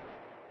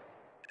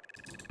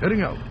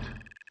 Heading out.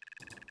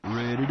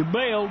 Ready to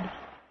build.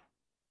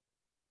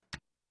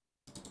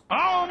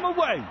 On the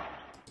way.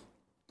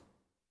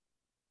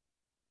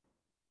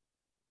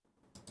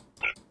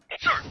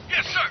 Sir,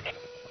 yes, sir.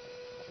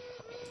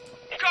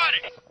 Got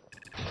it.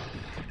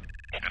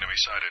 Enemy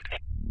sighted.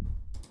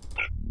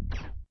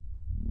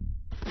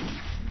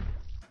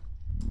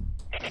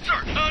 Sir,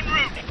 en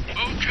route.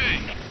 Okay.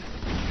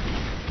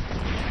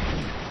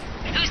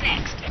 Who's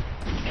next?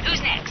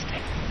 Who's next?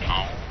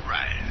 All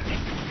right.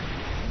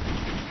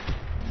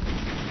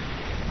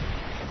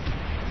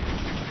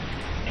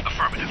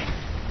 Affirmative.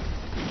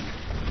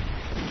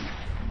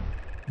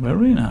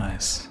 Very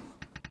nice.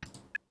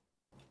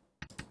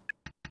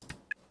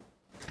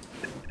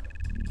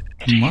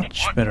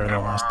 Much better than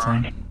last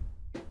time.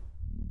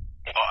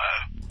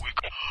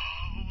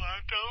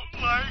 I don't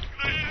like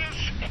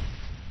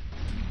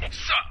this.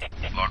 Sir.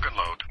 Lock and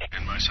load.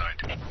 In my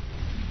sight.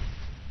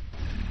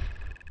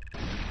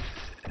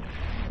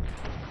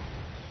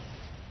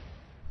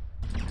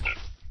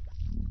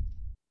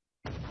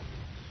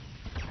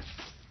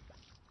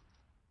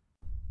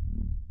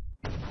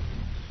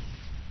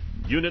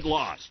 Unit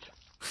lost.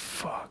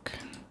 Fuck.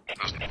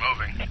 Those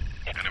moving.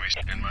 Enemies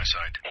in my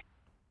sight.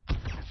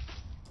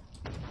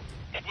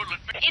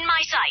 Woodland. In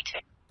my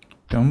sight.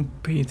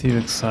 Don't be too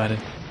excited.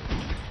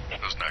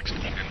 Those next.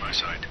 In my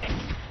sight.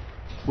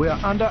 We are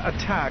under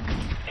attack.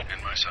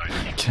 In my sight.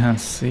 Can't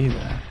see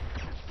that.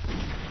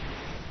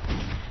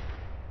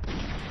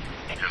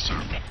 Yes,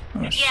 sir.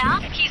 Oh shit. Yeah?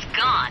 He's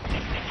gone.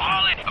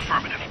 Fall in.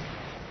 Affirmative.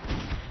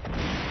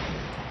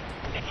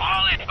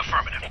 Fall in.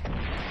 Affirmative.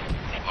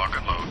 Lock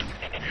and load.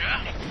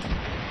 Yeah?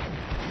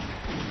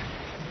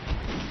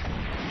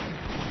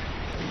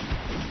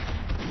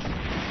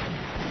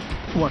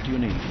 What do you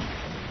need?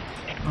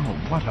 Oh,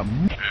 what a...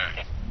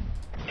 Yeah.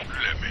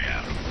 Let me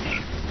out.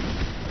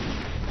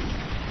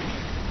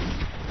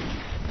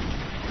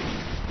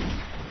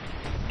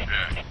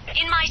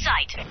 Yeah. In my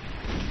sight.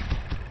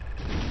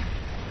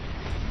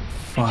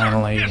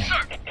 Finally. Yes,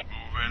 sir.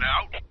 Moving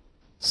out.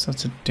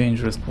 Such a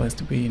dangerous place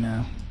to be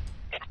now.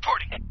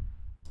 Reporting.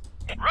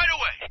 Right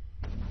away.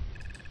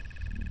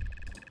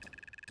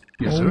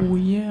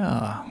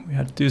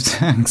 had 2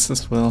 tanks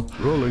as well.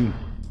 Rolling.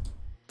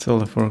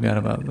 Totally forgot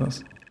about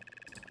those.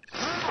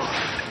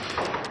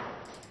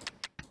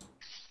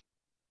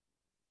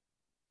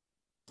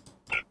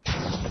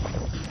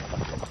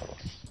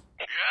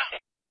 Yeah?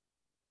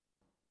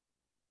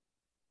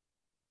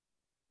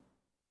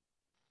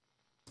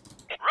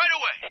 Right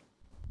away.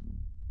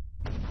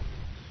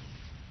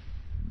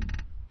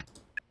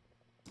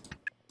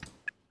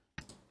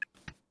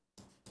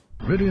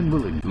 Ready and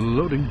willing.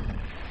 Loading.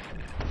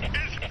 Send me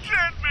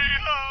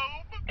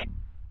home.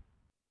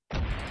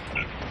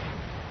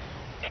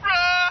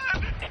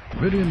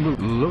 Run! Ready and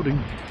willing. Loading.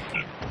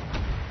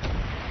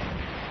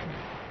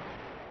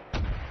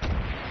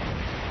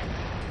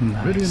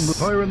 Ready and Nice.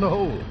 fire in the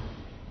hole.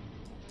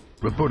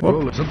 Report Whoop.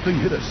 roll. Something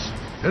hit us.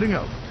 Heading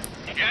out.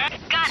 Yeah?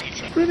 Got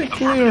it. Pretty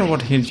clear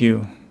what hit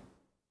you.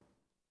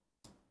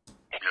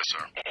 Yes,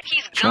 sir.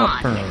 He's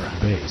gone. Chopper.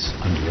 Base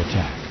under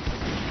attack.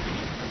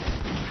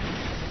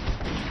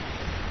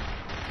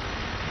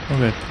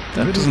 Okay, that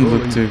Ready, doesn't look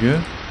rolling. too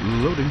good.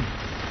 Loading.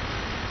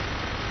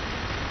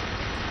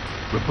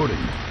 Reporting.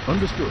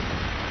 Understood.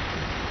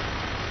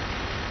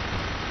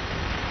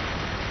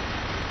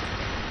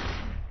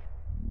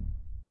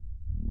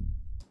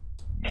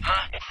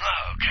 Huh?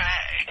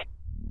 Okay.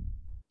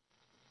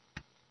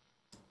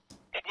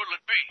 What'll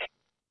it be?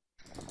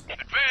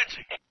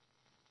 Advancing.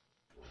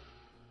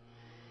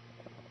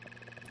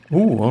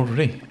 Ooh,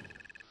 already.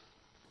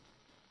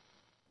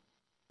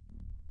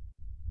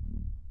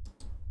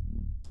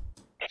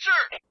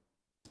 Sir!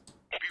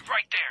 Be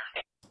right there.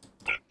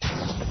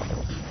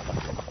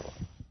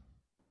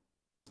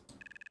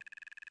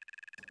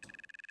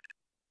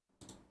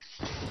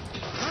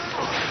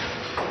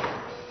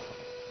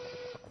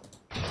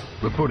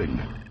 Reporting.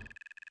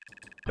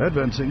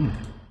 Advancing.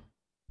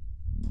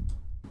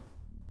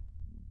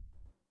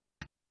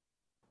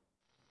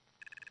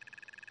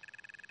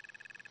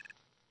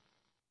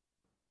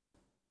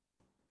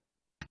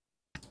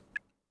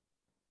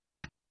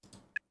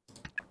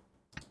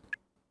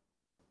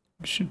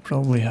 We should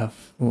probably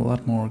have a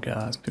lot more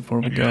guys before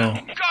we go. Got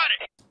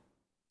it!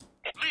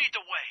 Lead the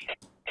way.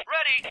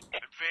 Ready.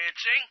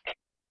 Advancing.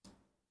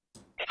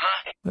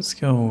 Huh? Let's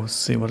go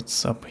see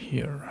what's up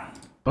here.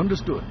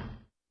 Understood.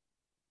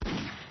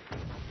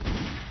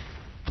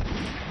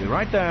 Be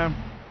right there.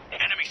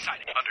 Enemy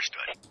sighted.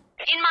 Understood.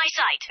 In my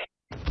sight.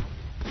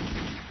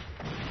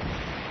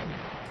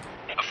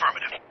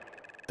 Affirmative.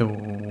 The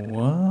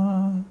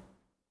what?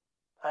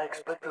 I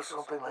expected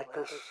something like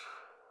this.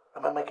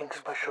 I've been making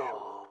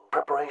special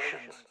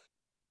preparations.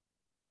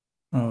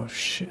 Oh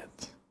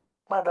shit.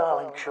 My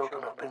darling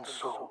children have been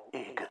so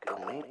eager to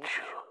meet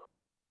you.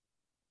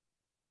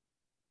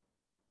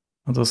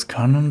 Are those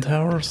cannon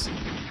towers?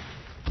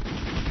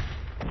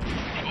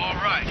 All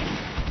right.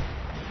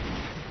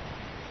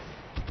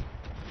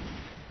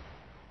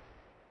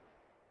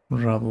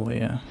 Probably,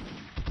 yeah.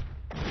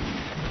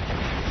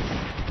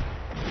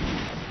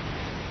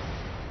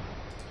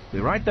 Be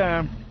right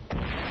there.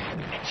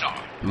 Sorry.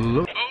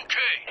 Load.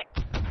 Okay.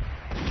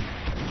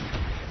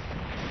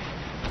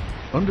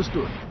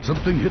 Understood.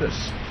 Something hit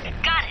us.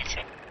 Got it.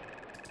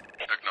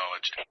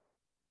 Acknowledged.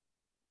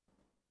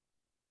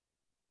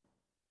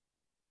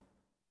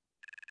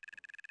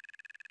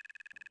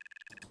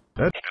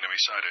 Enemy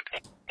sighted.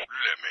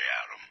 Let me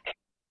at him.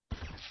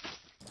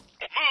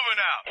 Moving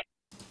out.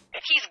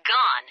 He's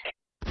gone.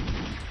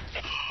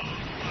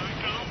 I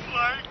don't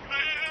like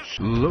this.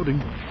 Loading.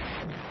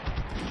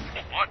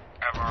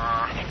 Whatever.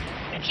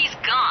 He's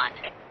gone.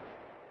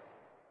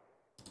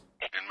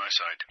 In my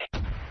sight.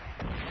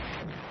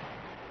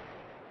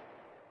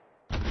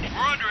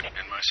 We're under it.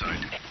 In my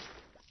sight.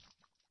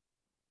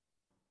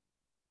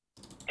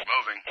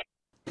 Moving.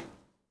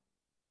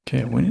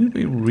 Okay, we need to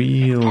be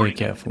really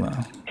careful now. En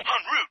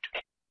route.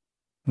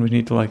 We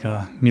need like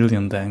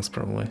 1,000,000 tanks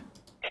probably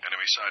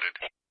Enemy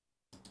sighted.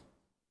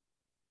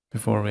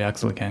 before we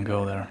actually can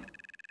go there.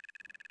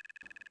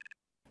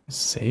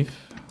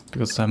 Safe,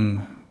 because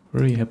I'm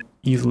very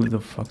easily to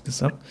fuck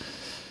this up.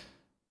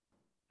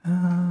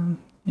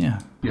 Yeah.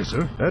 Yes,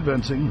 sir.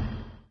 Advancing.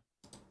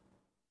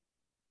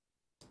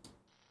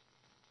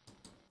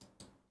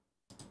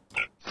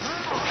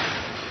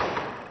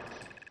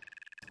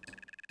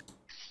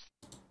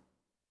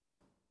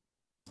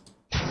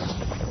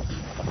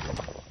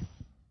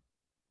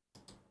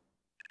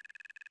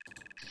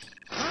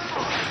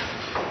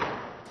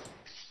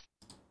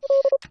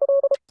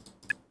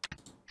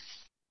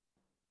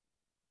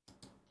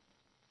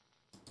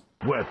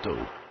 Where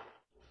to?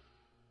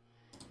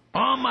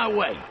 On my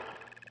way.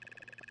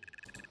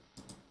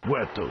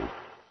 Where to?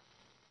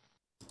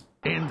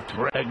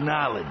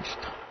 Acknowledged.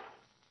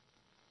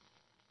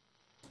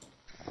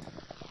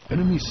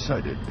 Enemy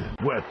sighted.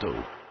 Where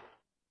to?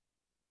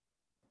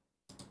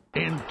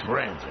 In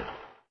transit.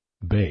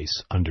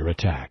 Base under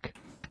attack.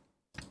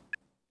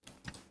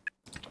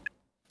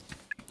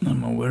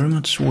 I'm very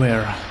much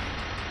aware.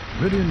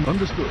 Ready and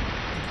understood.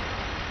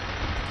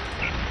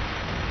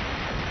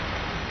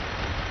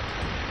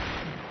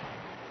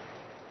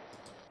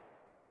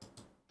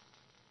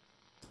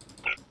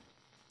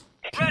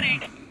 Ready.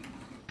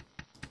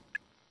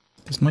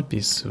 This might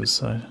be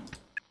suicide.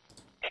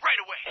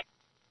 Right away.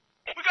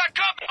 We got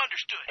company.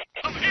 Understood.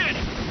 I'm hit.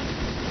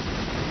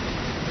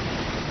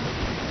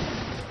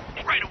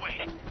 Right away.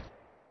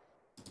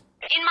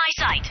 In my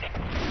sight.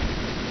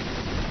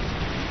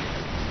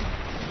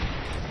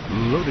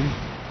 Loading.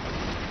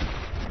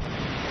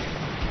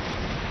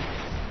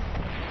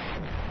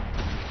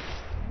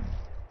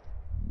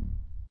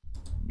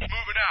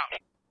 Moving out.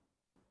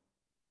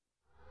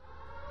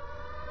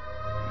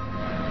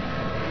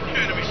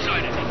 Enemy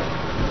sighted.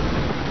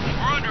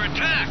 We're under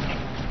attack.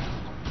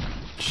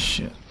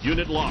 Shit.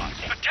 Unit lost.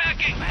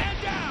 Attacking.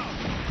 Man down.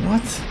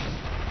 What?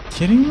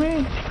 Kidding me?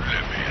 Let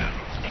me out.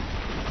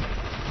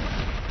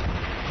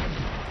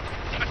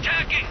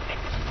 Attacking.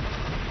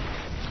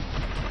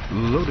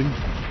 Loading.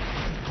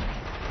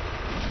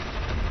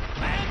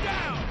 Man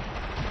down.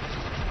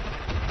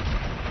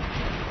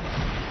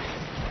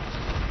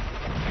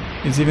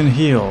 It's even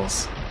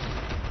heals.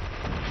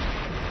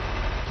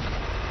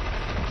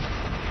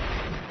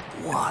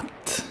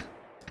 What?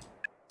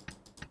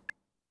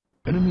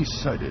 Enemy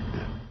sighted.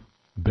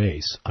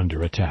 Base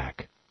under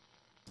attack.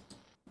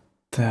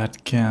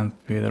 That can't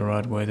be the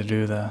right way to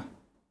do that.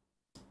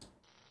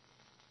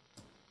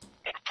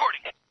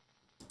 Reporting.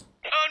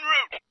 En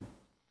route.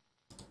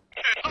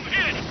 I'm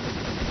hit.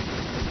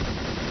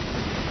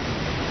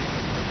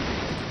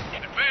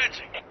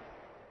 Advancing.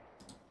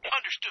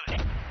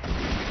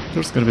 Understood.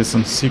 There's gotta be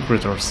some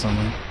secret or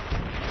something.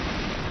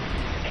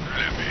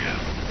 Let me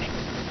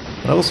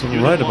out. But I was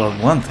right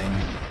about one thing.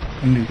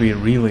 I need to be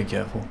really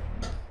careful.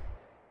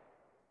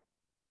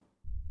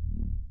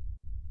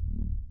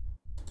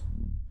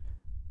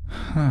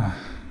 Huh.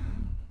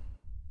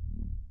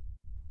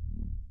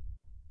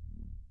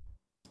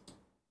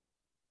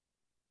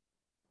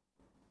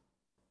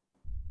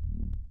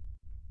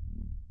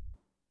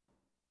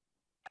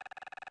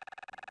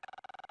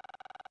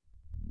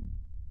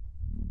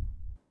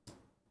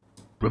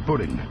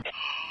 Reporting. Oh,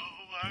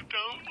 I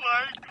don't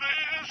like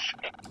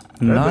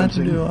this.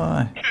 Neither do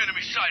I.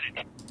 Enemy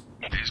sighted.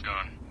 He's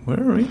gone.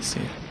 Where is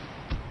he?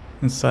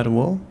 Inside a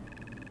wall?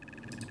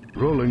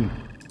 Rolling.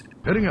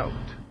 Heading out.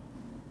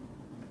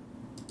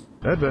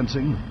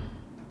 Advancing.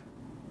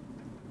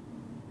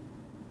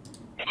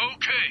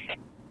 Okay.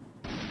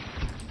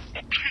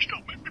 Please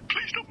don't make me.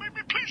 Please don't make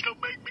me. Please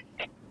don't make me.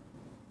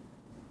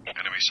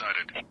 Enemy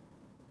sighted.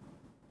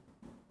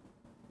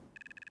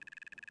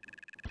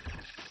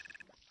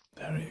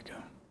 There you go.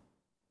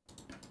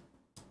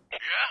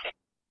 Yeah?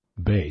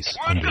 Base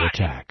We're under back.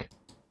 attack.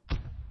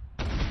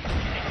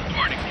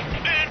 Reporting.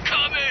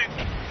 Incoming!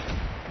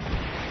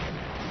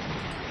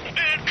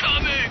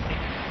 Incoming!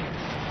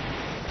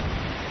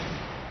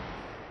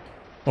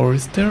 Or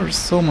is there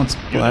so much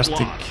plastic?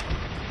 lost.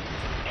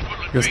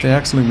 Because they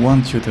actually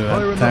want you to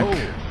Fire in the attack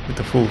hole. with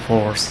the full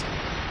force.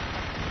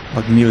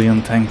 Like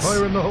million tanks.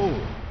 Fire in the hole.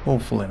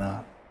 Hopefully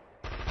not.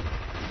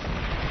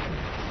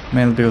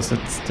 Mainly because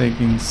it's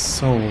taking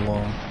so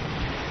long.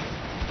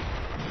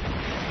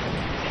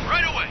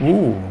 Right away!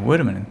 Ooh, wait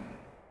a minute.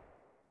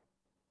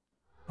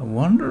 I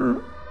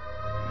wonder...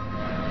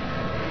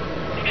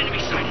 Enemy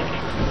sighted.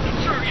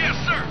 Sir, yes,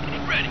 sir.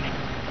 Ready.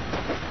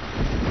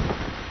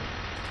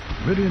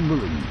 Ready and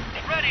willing.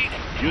 Ready.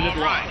 Unit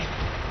All right.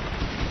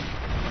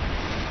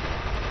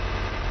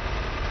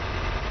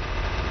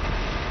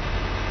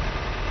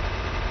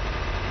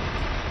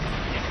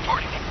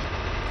 Reporting.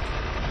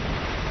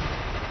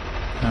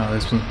 Oh,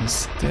 this was a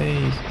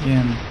mistake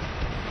again.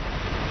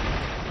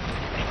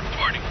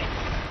 Reporting.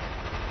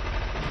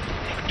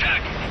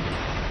 Attacking.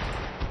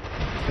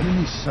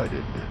 Enemy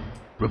sighted.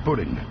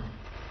 Reporting.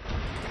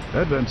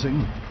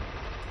 Advancing.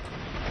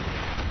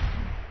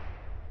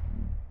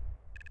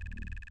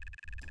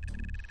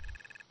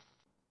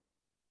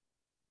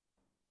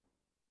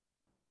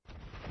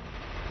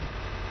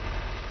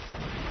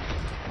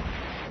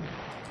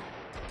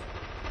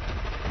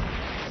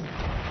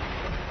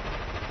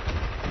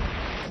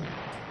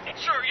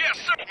 Sir, yes,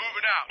 sir.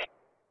 Moving out.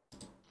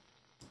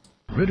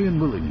 Ready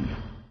and willing.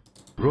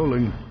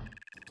 Rolling.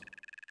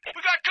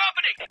 We got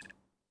company.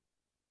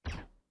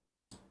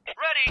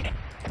 Ready.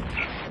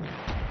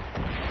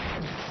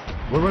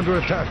 We're under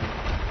attack.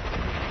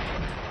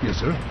 Yes,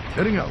 sir.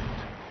 Heading out.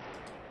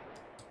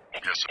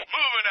 Yes, sir.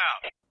 Moving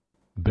out.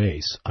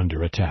 Base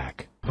under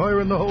attack.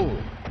 Fire in the hole.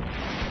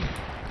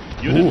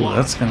 Unit Ooh, lost.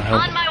 that's gonna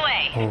help On my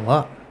way. a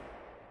lot.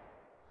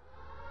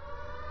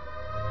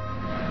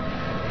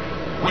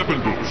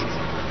 Weapon boost.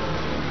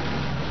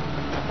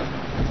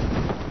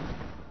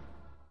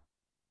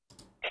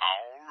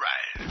 All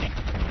right.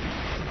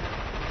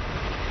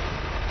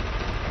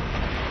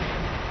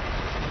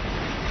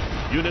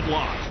 Unit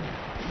lost.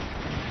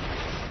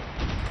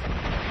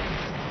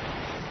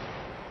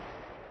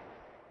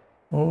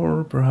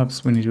 Or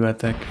perhaps we need to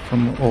attack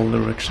from all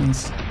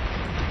directions.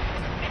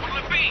 What'll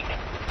it be?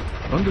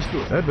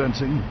 Understood.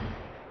 Advancing.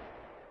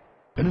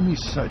 Enemy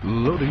sight.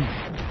 Loading.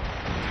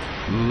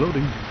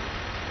 Loading.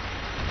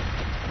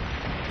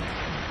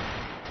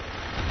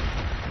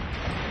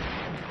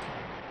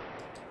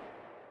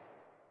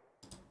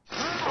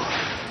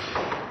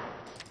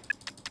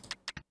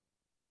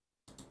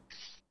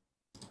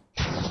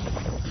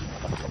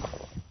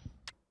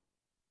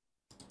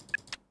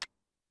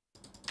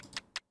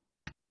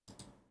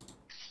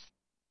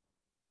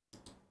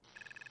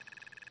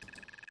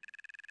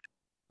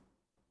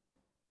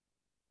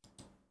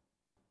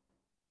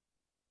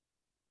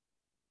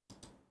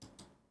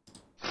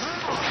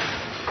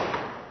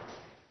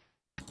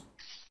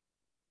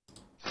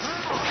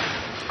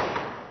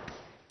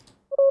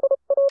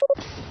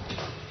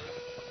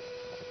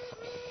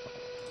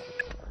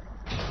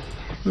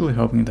 Really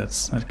hoping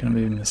that's not gonna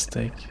be a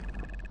mistake.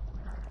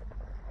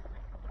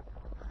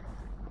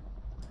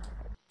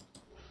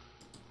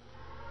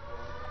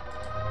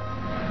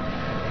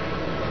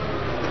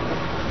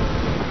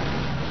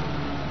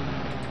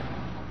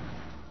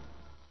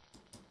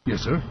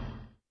 Yes, sir.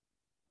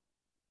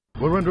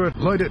 We're under it.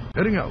 Light it.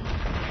 Heading out.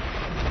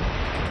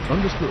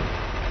 Understood.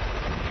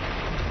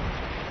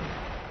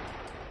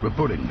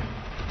 Reporting.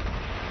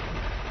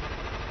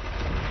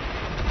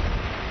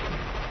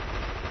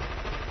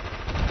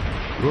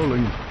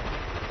 Rolling.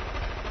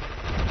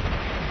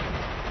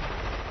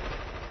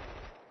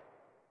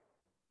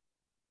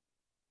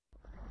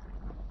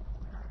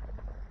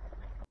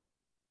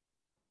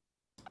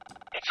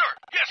 Sir,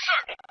 yes,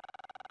 sir.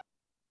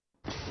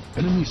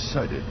 Enemy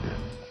sighted.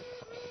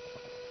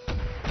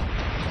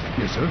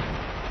 Yes, sir.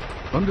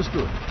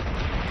 Understood.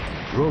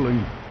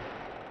 Rolling.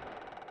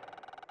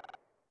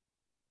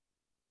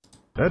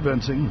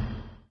 Advancing.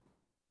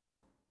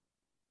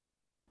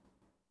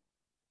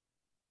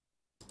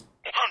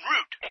 En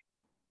route.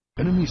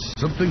 Enemy.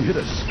 Something hit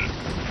us.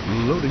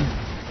 Loading.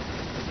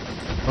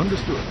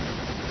 Understood.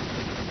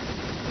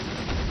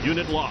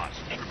 Unit lost.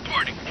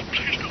 Reporting.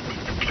 Please don't move.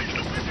 Please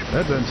don't move.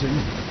 Advancing.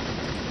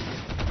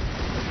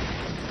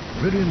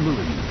 Ready and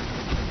moving.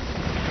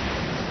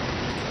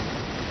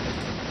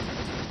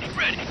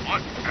 Ready.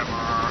 Whatever.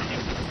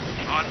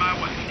 On my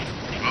way.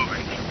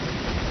 Moving.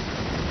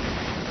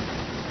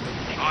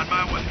 On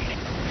my way.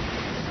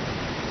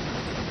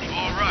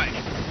 All right.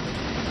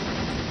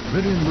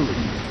 Ready and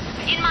moving.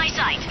 In my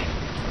sight.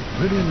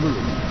 Ready and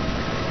moving.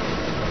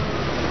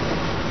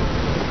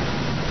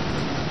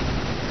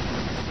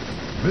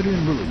 Ready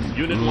and moving.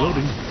 Unit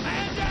loading.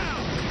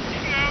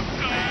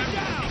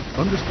 lost.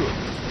 Understood.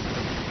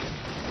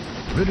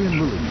 Ready and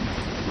moving.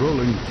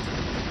 Rolling.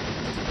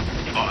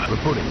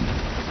 Reporting.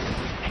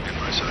 In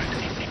my sight.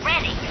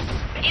 Ready.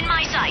 In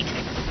my sight.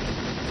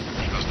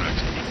 How's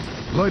next?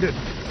 Light it.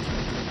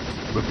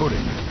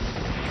 Reporting.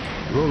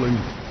 Rolling.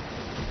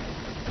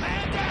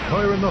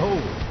 Fire in the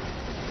hole.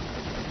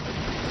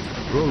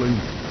 Rolling.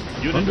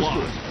 Unit Understood.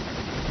 lost.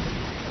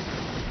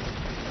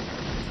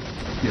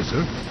 Yes,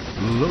 sir.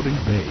 Loading.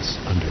 Base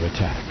under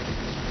attack.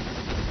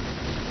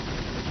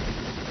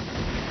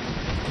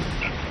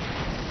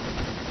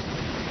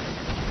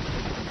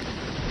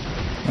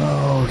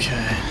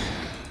 Okay.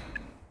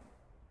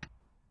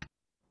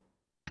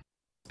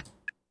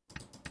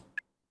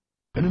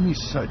 Enemy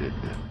sighted.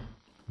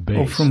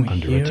 Base from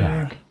under here?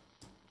 attack.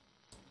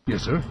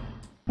 Yes, sir.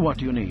 What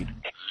do you need? Lead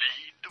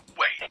the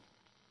way.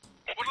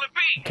 What'll it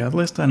be? Okay, at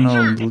least I know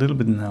a little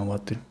bit now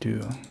what to do.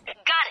 Got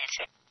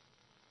it.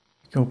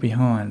 Go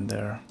behind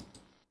there.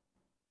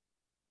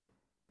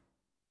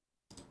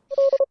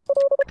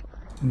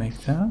 Make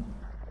that.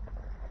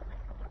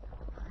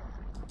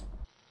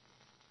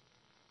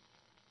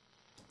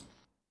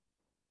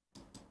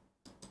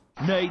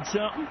 Need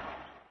something?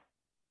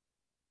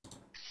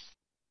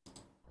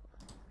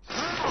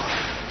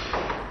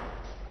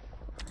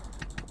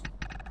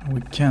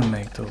 We can't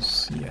make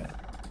those yet.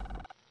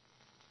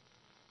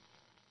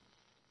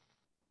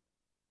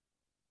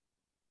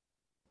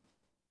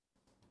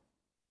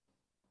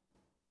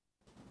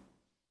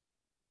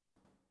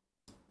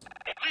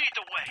 Lead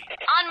the way.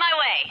 On my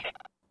way.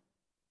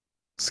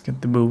 Let's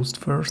get the boost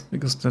first,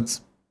 because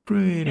that's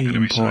pretty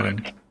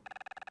important. Let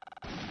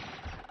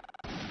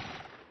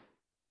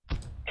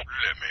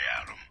me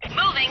at 'em.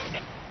 Moving.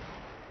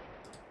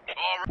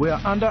 All right. We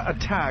are under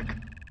attack.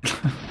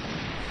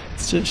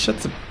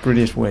 That's a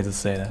British way to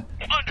say that.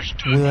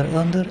 Understood. We are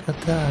under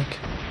attack.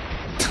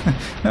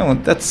 No,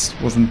 that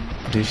wasn't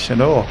British at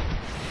all.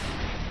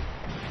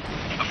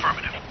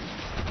 Affirmative.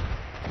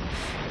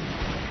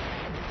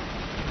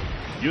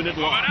 Unit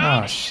lost.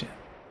 Oh shit.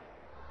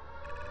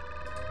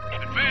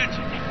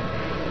 Advancing.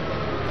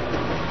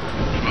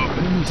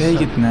 Enemy Take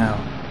sighted. it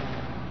now.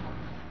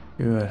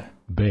 Good.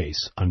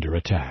 Base under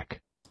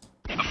attack.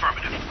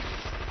 Affirmative.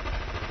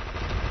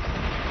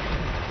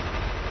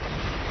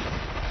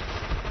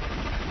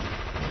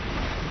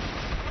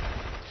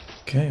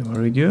 Okay,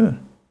 very good.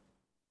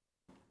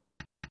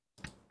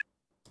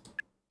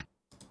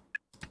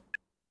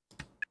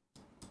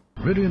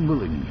 Ready and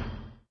willing.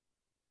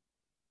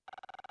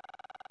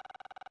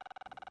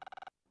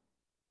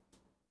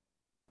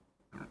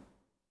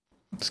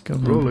 Let's go a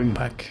little Rolling. bit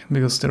back,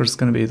 because there's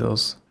gonna be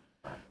those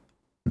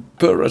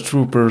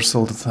paratroopers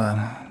all the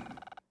time.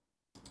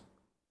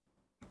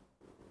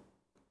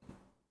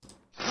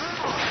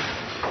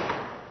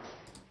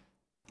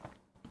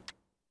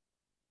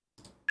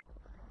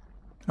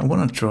 I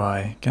wanna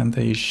try. Can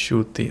they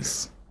shoot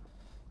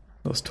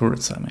those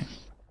turrets at me?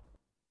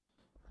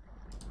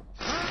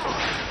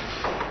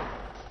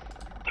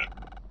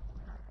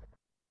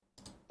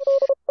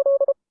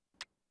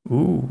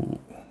 Ooh,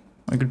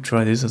 I could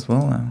try this as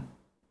well now.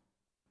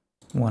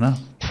 Why not?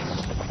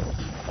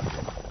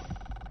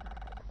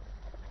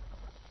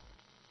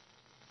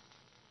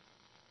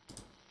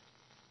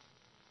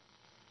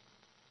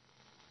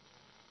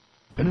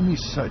 Enemy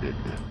sighted.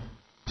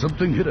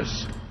 Something hit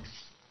us.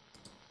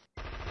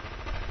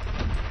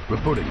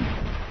 Reporting.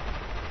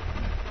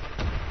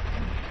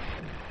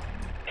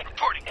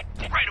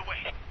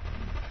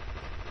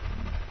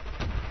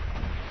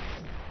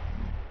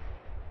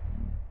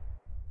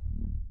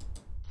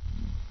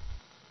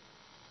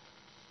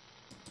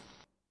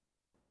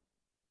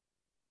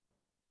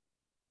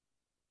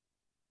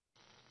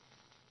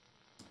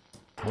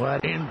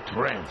 What in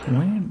transit?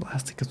 We're in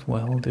plastic as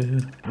well,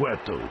 dude.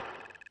 Puerto.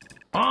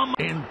 I'm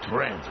in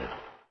transit.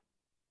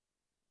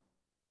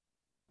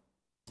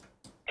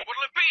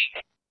 What'll it be?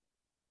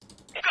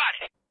 Got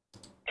it.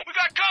 We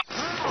got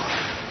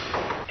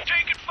cover.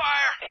 Taking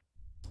fire.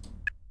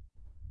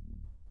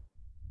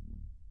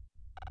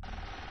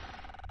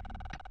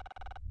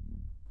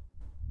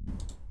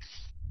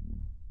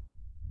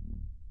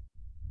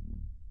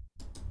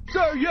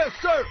 Sir, yes,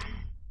 sir.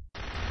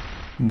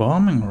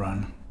 Bombing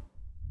run.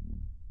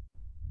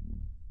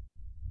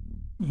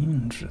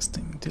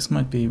 Interesting. This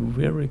might be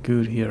very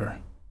good here.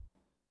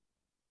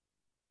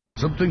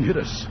 Something hit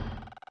us.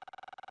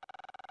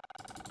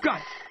 Got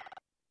it.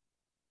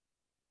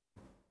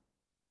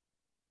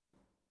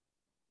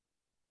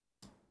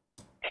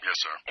 Yes,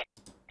 sir.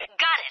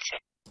 Got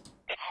it.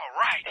 All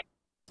right.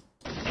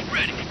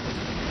 Ready.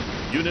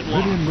 Unit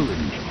Ready and lost.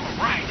 moving. All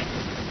right.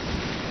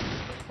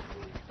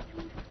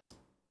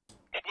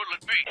 What'll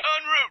it be?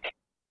 En route.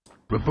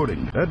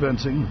 Reporting.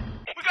 Advancing.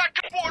 We got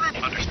border.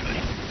 Understood.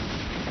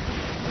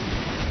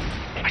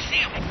 I see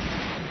him.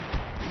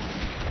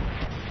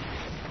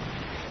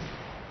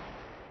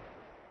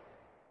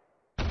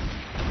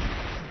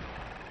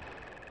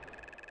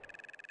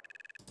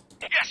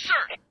 Yes,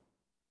 sir.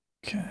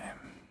 Okay.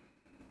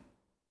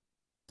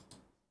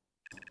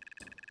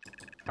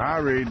 I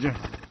read you.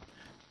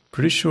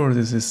 Pretty sure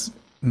this is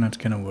not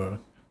gonna work.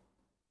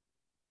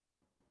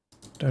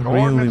 I really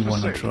Coordinates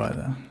want to received. try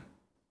that.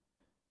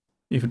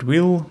 If it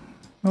will,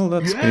 well,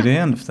 that's Yeah. the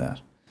end of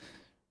that.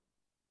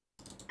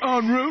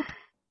 En route.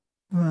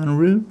 En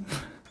route.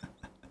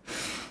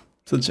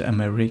 Such an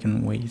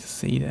American way to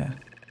say that.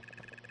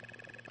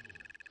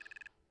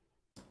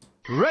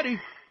 Ready.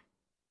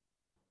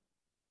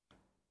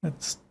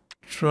 Let's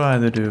try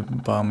to do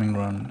bombing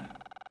run.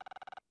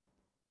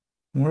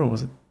 Where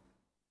was it?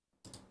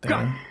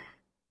 There.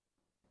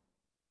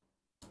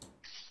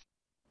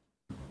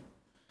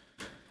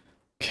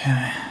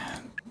 Okay.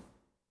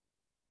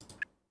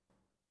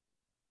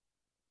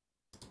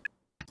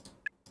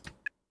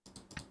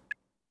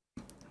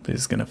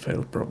 This is gonna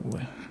fail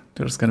probably.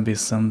 There's gonna be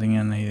something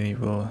and he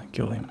will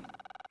kill him.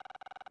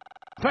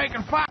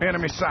 Taking fire.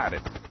 Enemy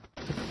sighted.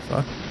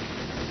 Fuck.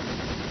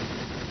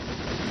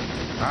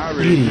 I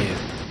read you. Idiot.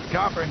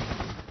 Copy.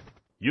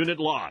 Unit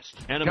lost.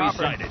 Enemy Copy.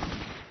 sighted.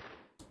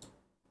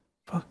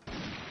 Fuck.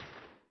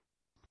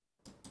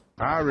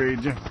 I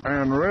read you.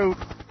 En route.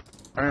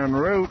 En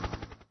route.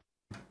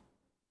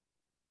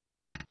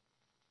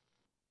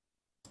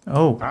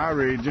 Oh, I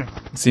read you.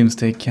 it seems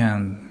they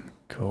can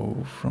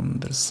go from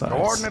their sides.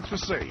 Coordinates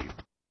received.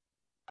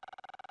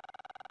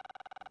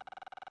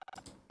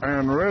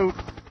 En route.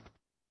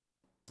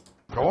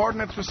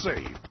 Coordinates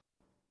received.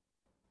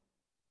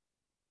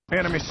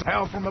 Enemy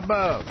hell from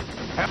above.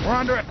 We're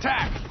under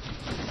attack.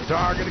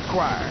 Target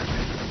acquired.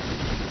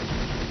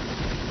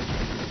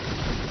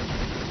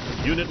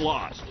 Unit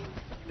lost.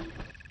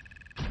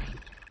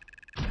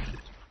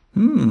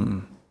 Hmm.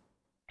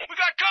 We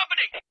got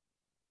company.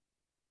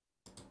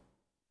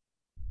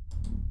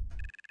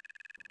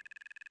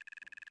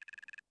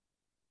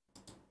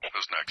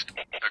 Who's next?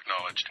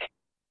 Acknowledged.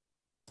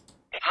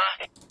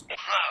 Huh?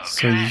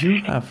 So Okay.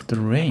 you have the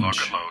Lock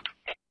range. and load.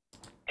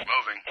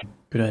 Moving.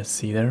 Could I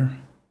see there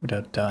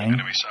without dying?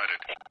 Enemy sighted.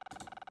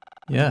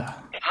 Yeah.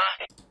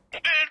 Huh?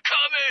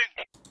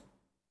 Incoming!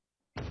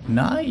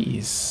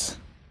 Nice.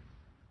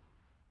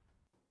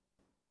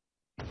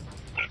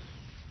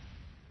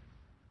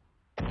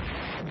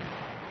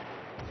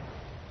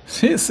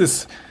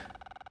 This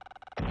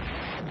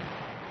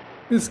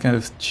is kind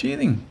of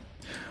cheating.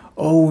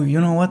 Oh,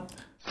 you know what?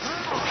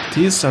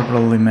 These are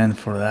probably meant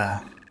for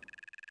that.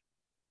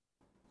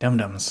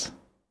 Dum-dums.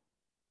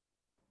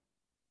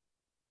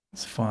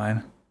 It's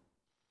fine.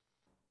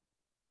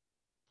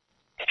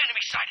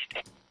 Enemy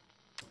sighted.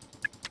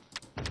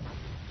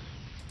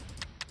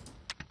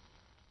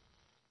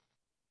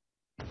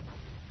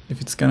 If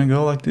it's gonna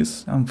go like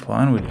this, I'm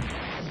fine with it.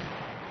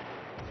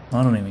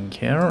 I don't even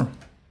care.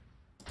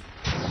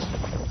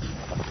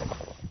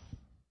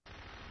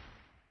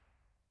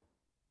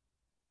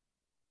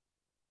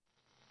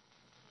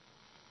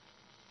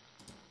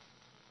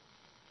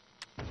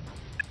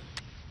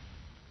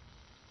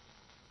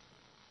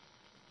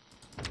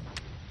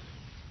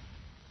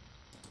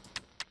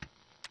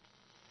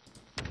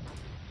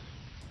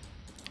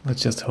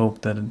 Let's just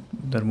hope that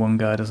that one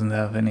guy doesn't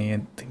have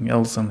anything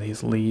else on his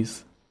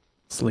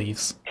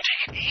sleeves.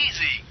 Take it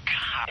easy.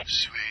 God,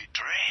 sweet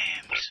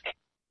dreams.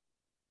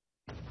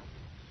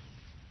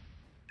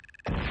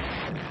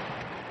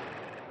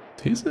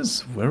 This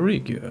is very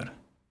good.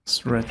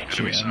 Strategy.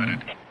 Enemy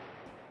sighted.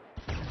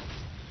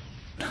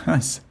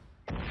 Nice.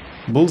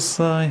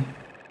 Bullseye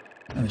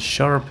and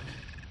sharp.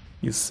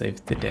 You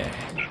saved the day.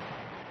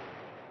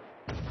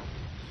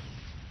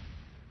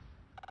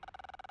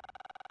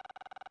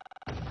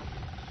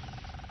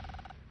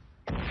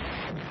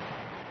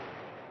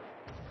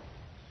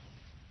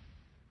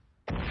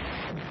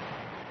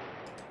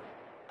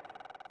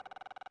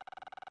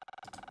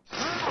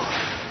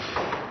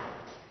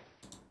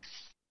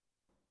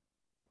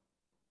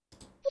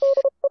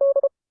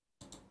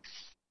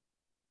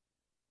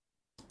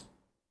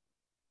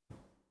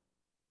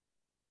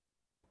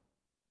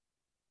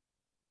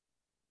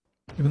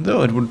 Even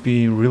though it would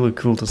be really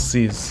cool to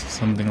see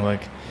something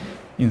like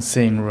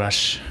Insane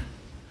Rush.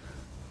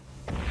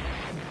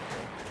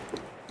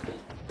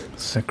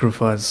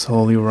 Sacrifice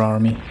all your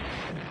army.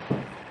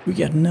 We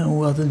got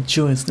no other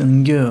choice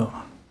than go.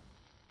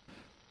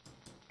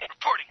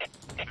 Reporting.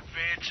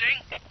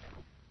 Advancing.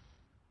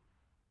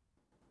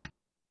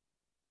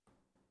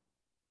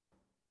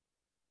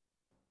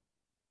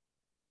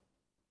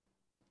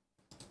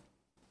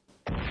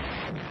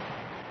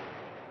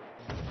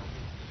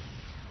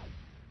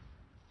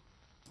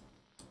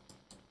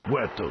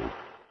 Where to?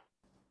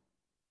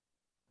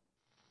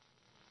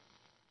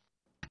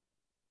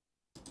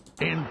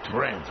 In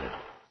transit.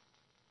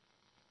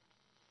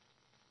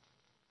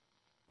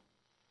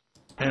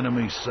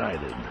 Enemy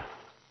sighted.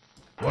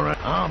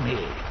 Alright, I'm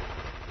here.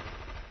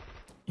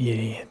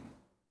 Idiot.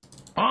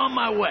 On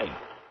my way.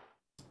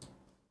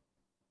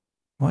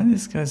 Why do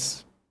these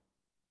guys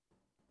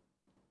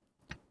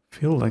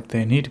feel like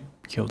they need to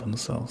kill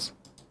themselves?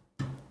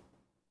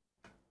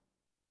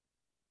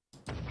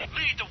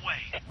 Lead the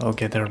way.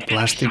 Okay, they're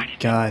plastic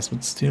guys,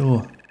 but still.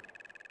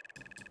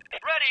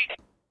 Ready.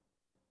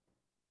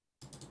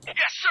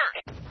 Yes, sir.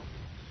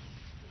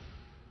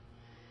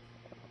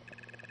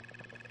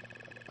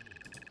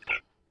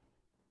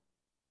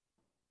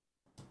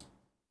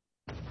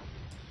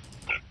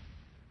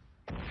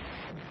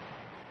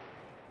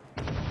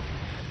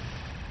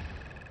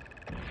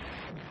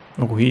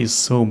 Oh, he is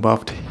so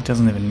buffed, he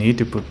doesn't even need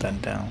to put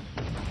that down.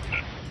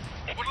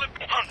 En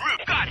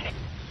route. Got it.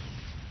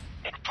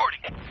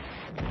 Reporting.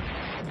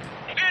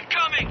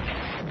 Incoming.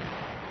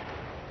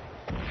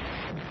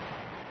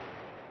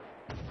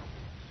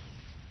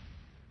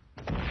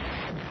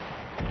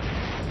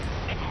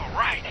 All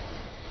right.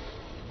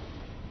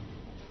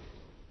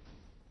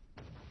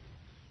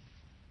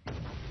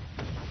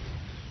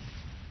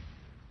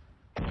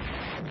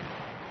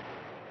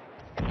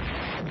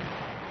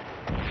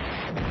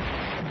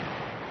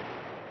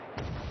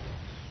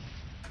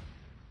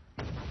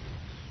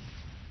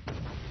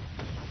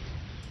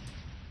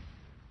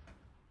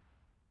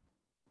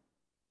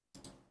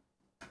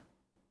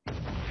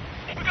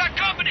 We got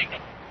company.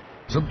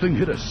 Something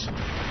hit us.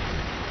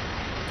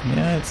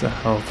 Yeah, it's a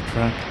health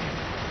trap.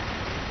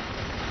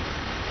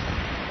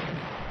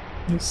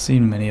 You've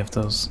seen many of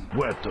those.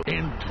 Where to?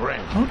 In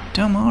transit. How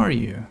dumb are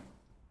you?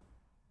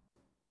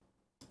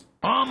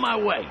 On my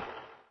way.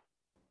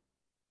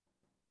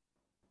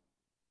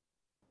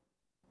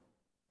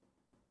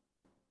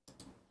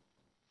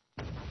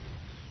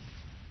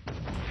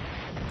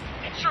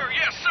 Sir,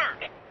 yes, sir.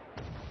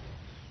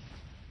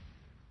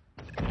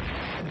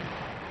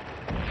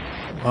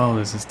 Wow,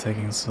 this is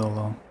taking so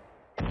long.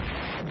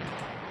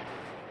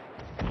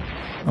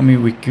 I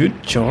mean, we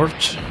could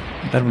charge.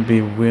 That would be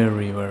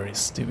very, very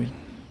stupid.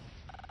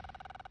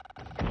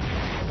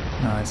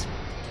 Nice.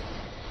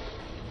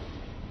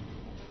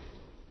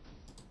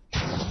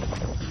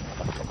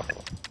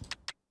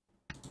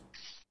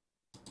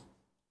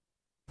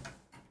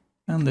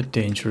 And the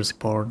dangerous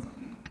part.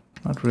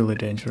 Not really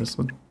dangerous,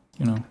 but,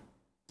 you know.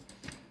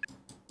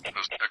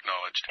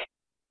 Acknowledged.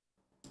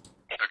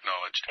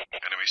 Acknowledged.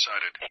 Enemy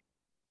sighted.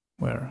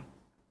 Where?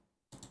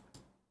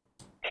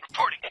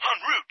 Reporting. En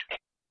route.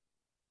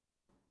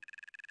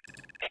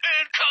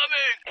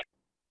 Incoming.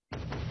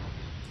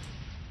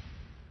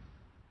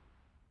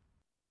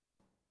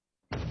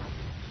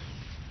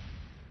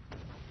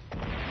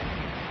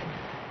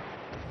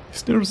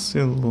 Is there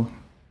still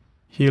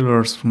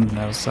healers from the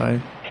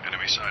outside?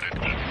 Enemy sighted.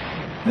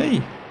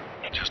 Hey!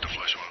 Just a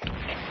flesh wound.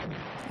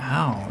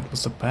 Ow, it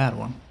was a bad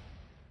one.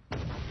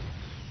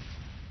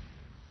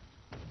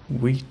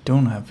 We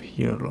don't have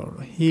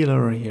healer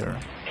here.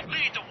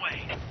 Lead the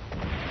way.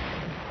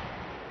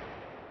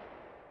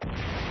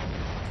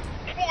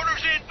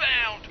 Orders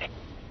inbound.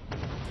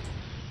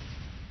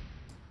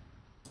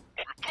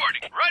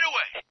 Reporting right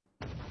away.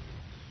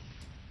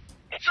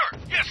 Sir,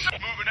 yes, sir.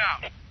 Moving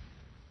out.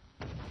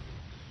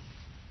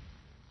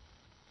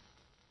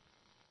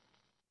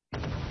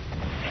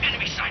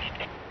 Enemy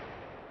sighted.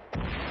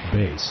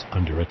 Base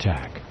under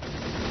attack.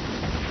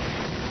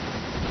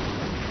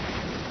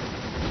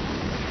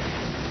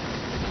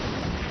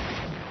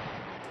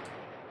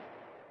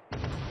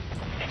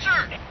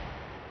 Sir.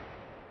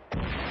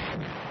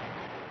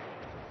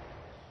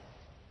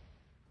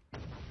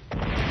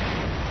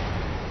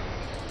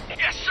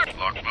 Yes, sir.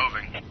 Lock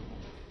moving.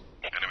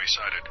 Enemy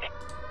sighted.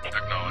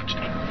 Acknowledged.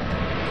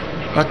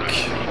 Back!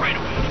 Right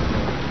away.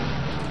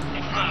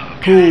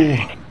 Pull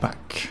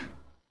back.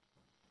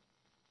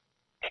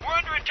 We're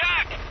under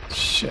attack.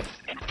 Shit.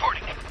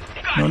 Reporting.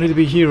 Got No it. need to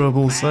be hero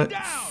bullseye.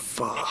 Down.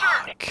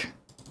 Fuck.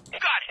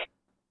 Got it.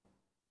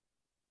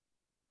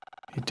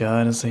 He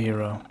died as a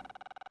hero.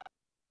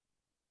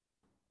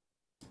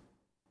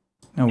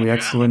 Now we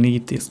actually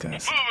need these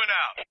guys. Moving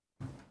out.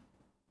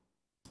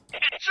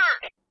 Yes, sir.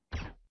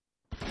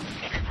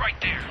 Be right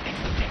there.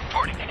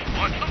 Reporting.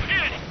 On the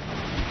hit.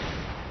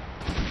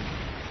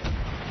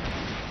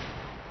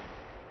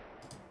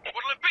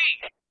 What'll it be?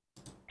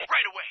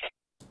 Right away.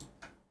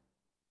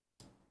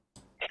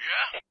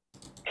 Yeah?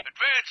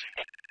 Advancing.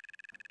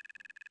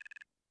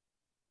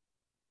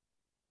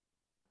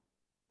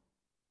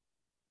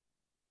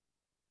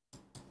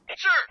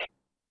 Sir!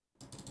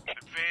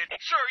 Advance.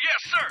 Sir, yes,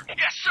 sir!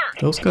 Yes, sir!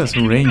 Those guys'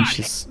 range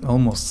is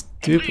almost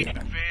stupid.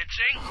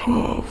 Advancing.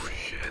 Oh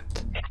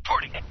shit.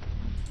 Reporting.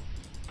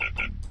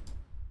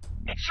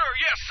 Sir,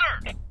 yes, sir!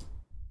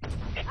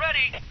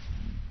 Ready.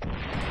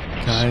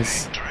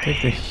 Guys,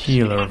 take the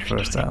healer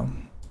first out.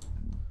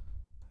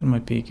 That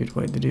might be a good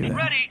way to do that.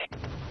 Ready.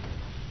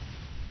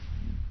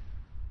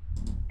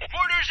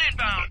 Mortars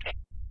inbound.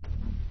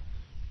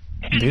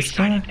 This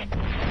guy?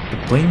 The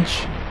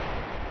blinch?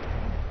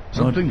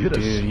 Something hit us.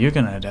 Dude, you're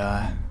gonna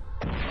die.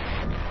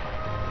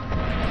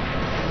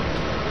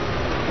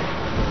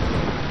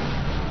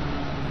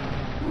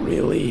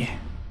 Really?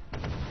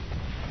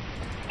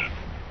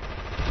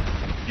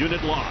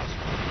 Unit lost.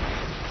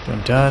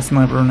 Don't die,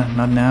 sniper,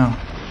 not now.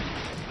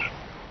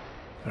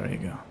 There you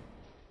go.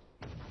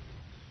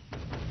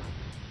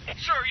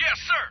 Sir, yes,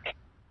 sir!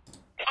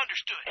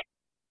 Understood.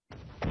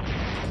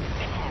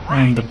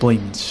 And the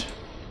blinch.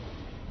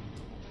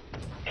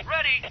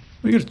 Ready.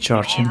 We gotta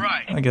charge him,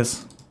 Alright. I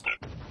guess.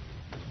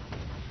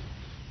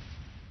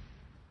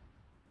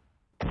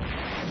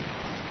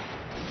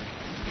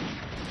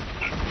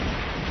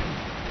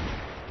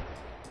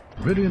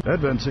 Ready and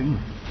advancing.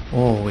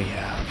 All we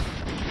have.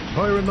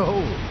 Fire in the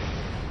hole.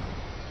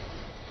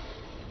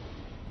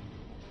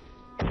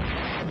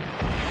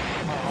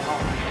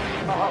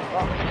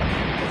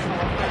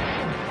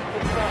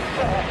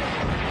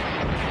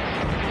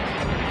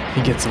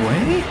 He gets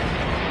away?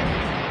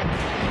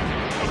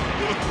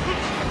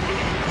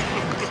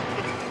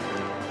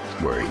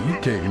 Where are you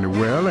taking her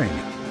well, ain't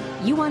it?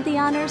 You want the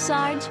honor,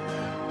 Sarge?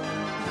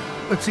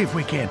 Let's see if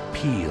we can't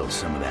peel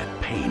some of that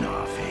paint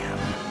off him.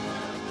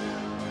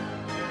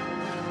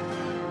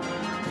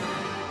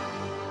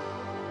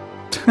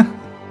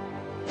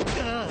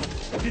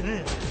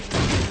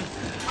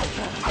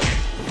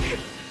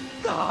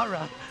 The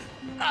horror!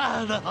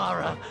 Ah, the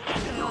horror!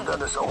 You've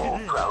done us all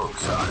proud,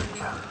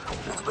 Sarge.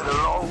 It's been a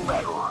long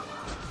battle,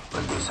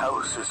 but this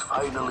house is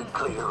finally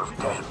clear of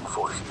damn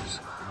forces.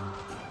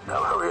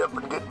 Now hurry up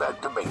and get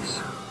back to base.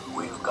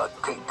 We've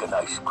got cake and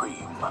ice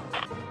cream.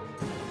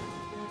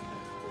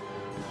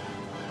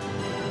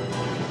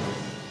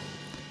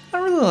 I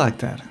really like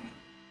that.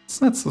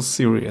 It's not so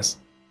serious.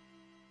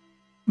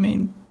 I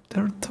mean,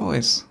 they're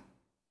toys.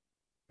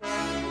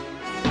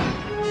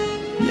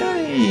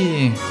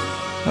 Yay!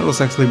 That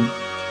was actually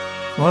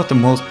one of the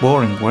most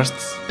boring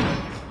quests.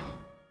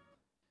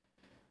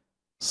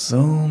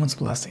 So much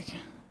plastic.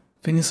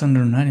 Finish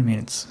under 90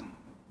 minutes.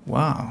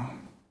 Wow.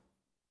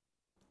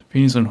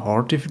 Finish on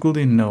hard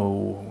difficulty?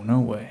 No, no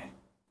way.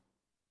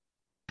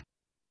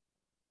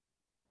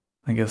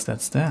 I guess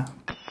that's that.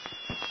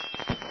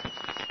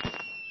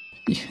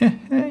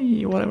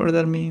 Yay, whatever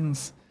that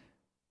means.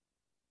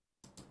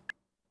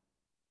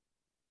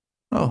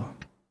 Oh.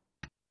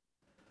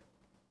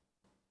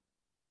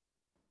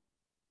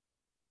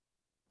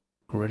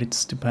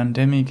 Credits to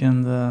Pandemic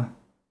and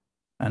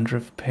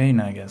Andrew Payne,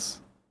 I guess.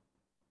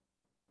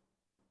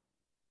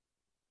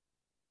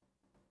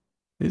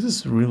 This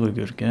is a really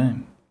good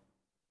game.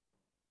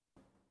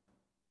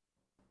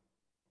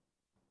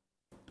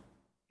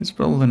 It's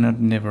probably not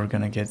never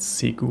gonna get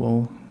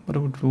sequel, but I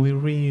would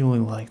really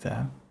like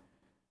that.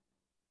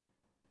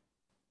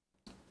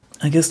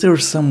 I guess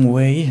there's some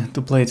way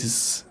to play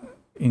this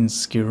in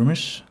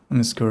skirmish,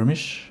 as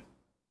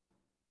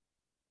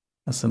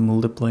a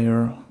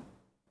multiplayer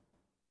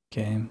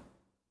game.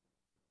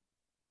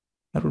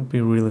 That would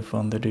be really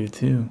fun to do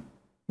too,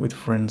 with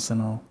friends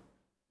and all.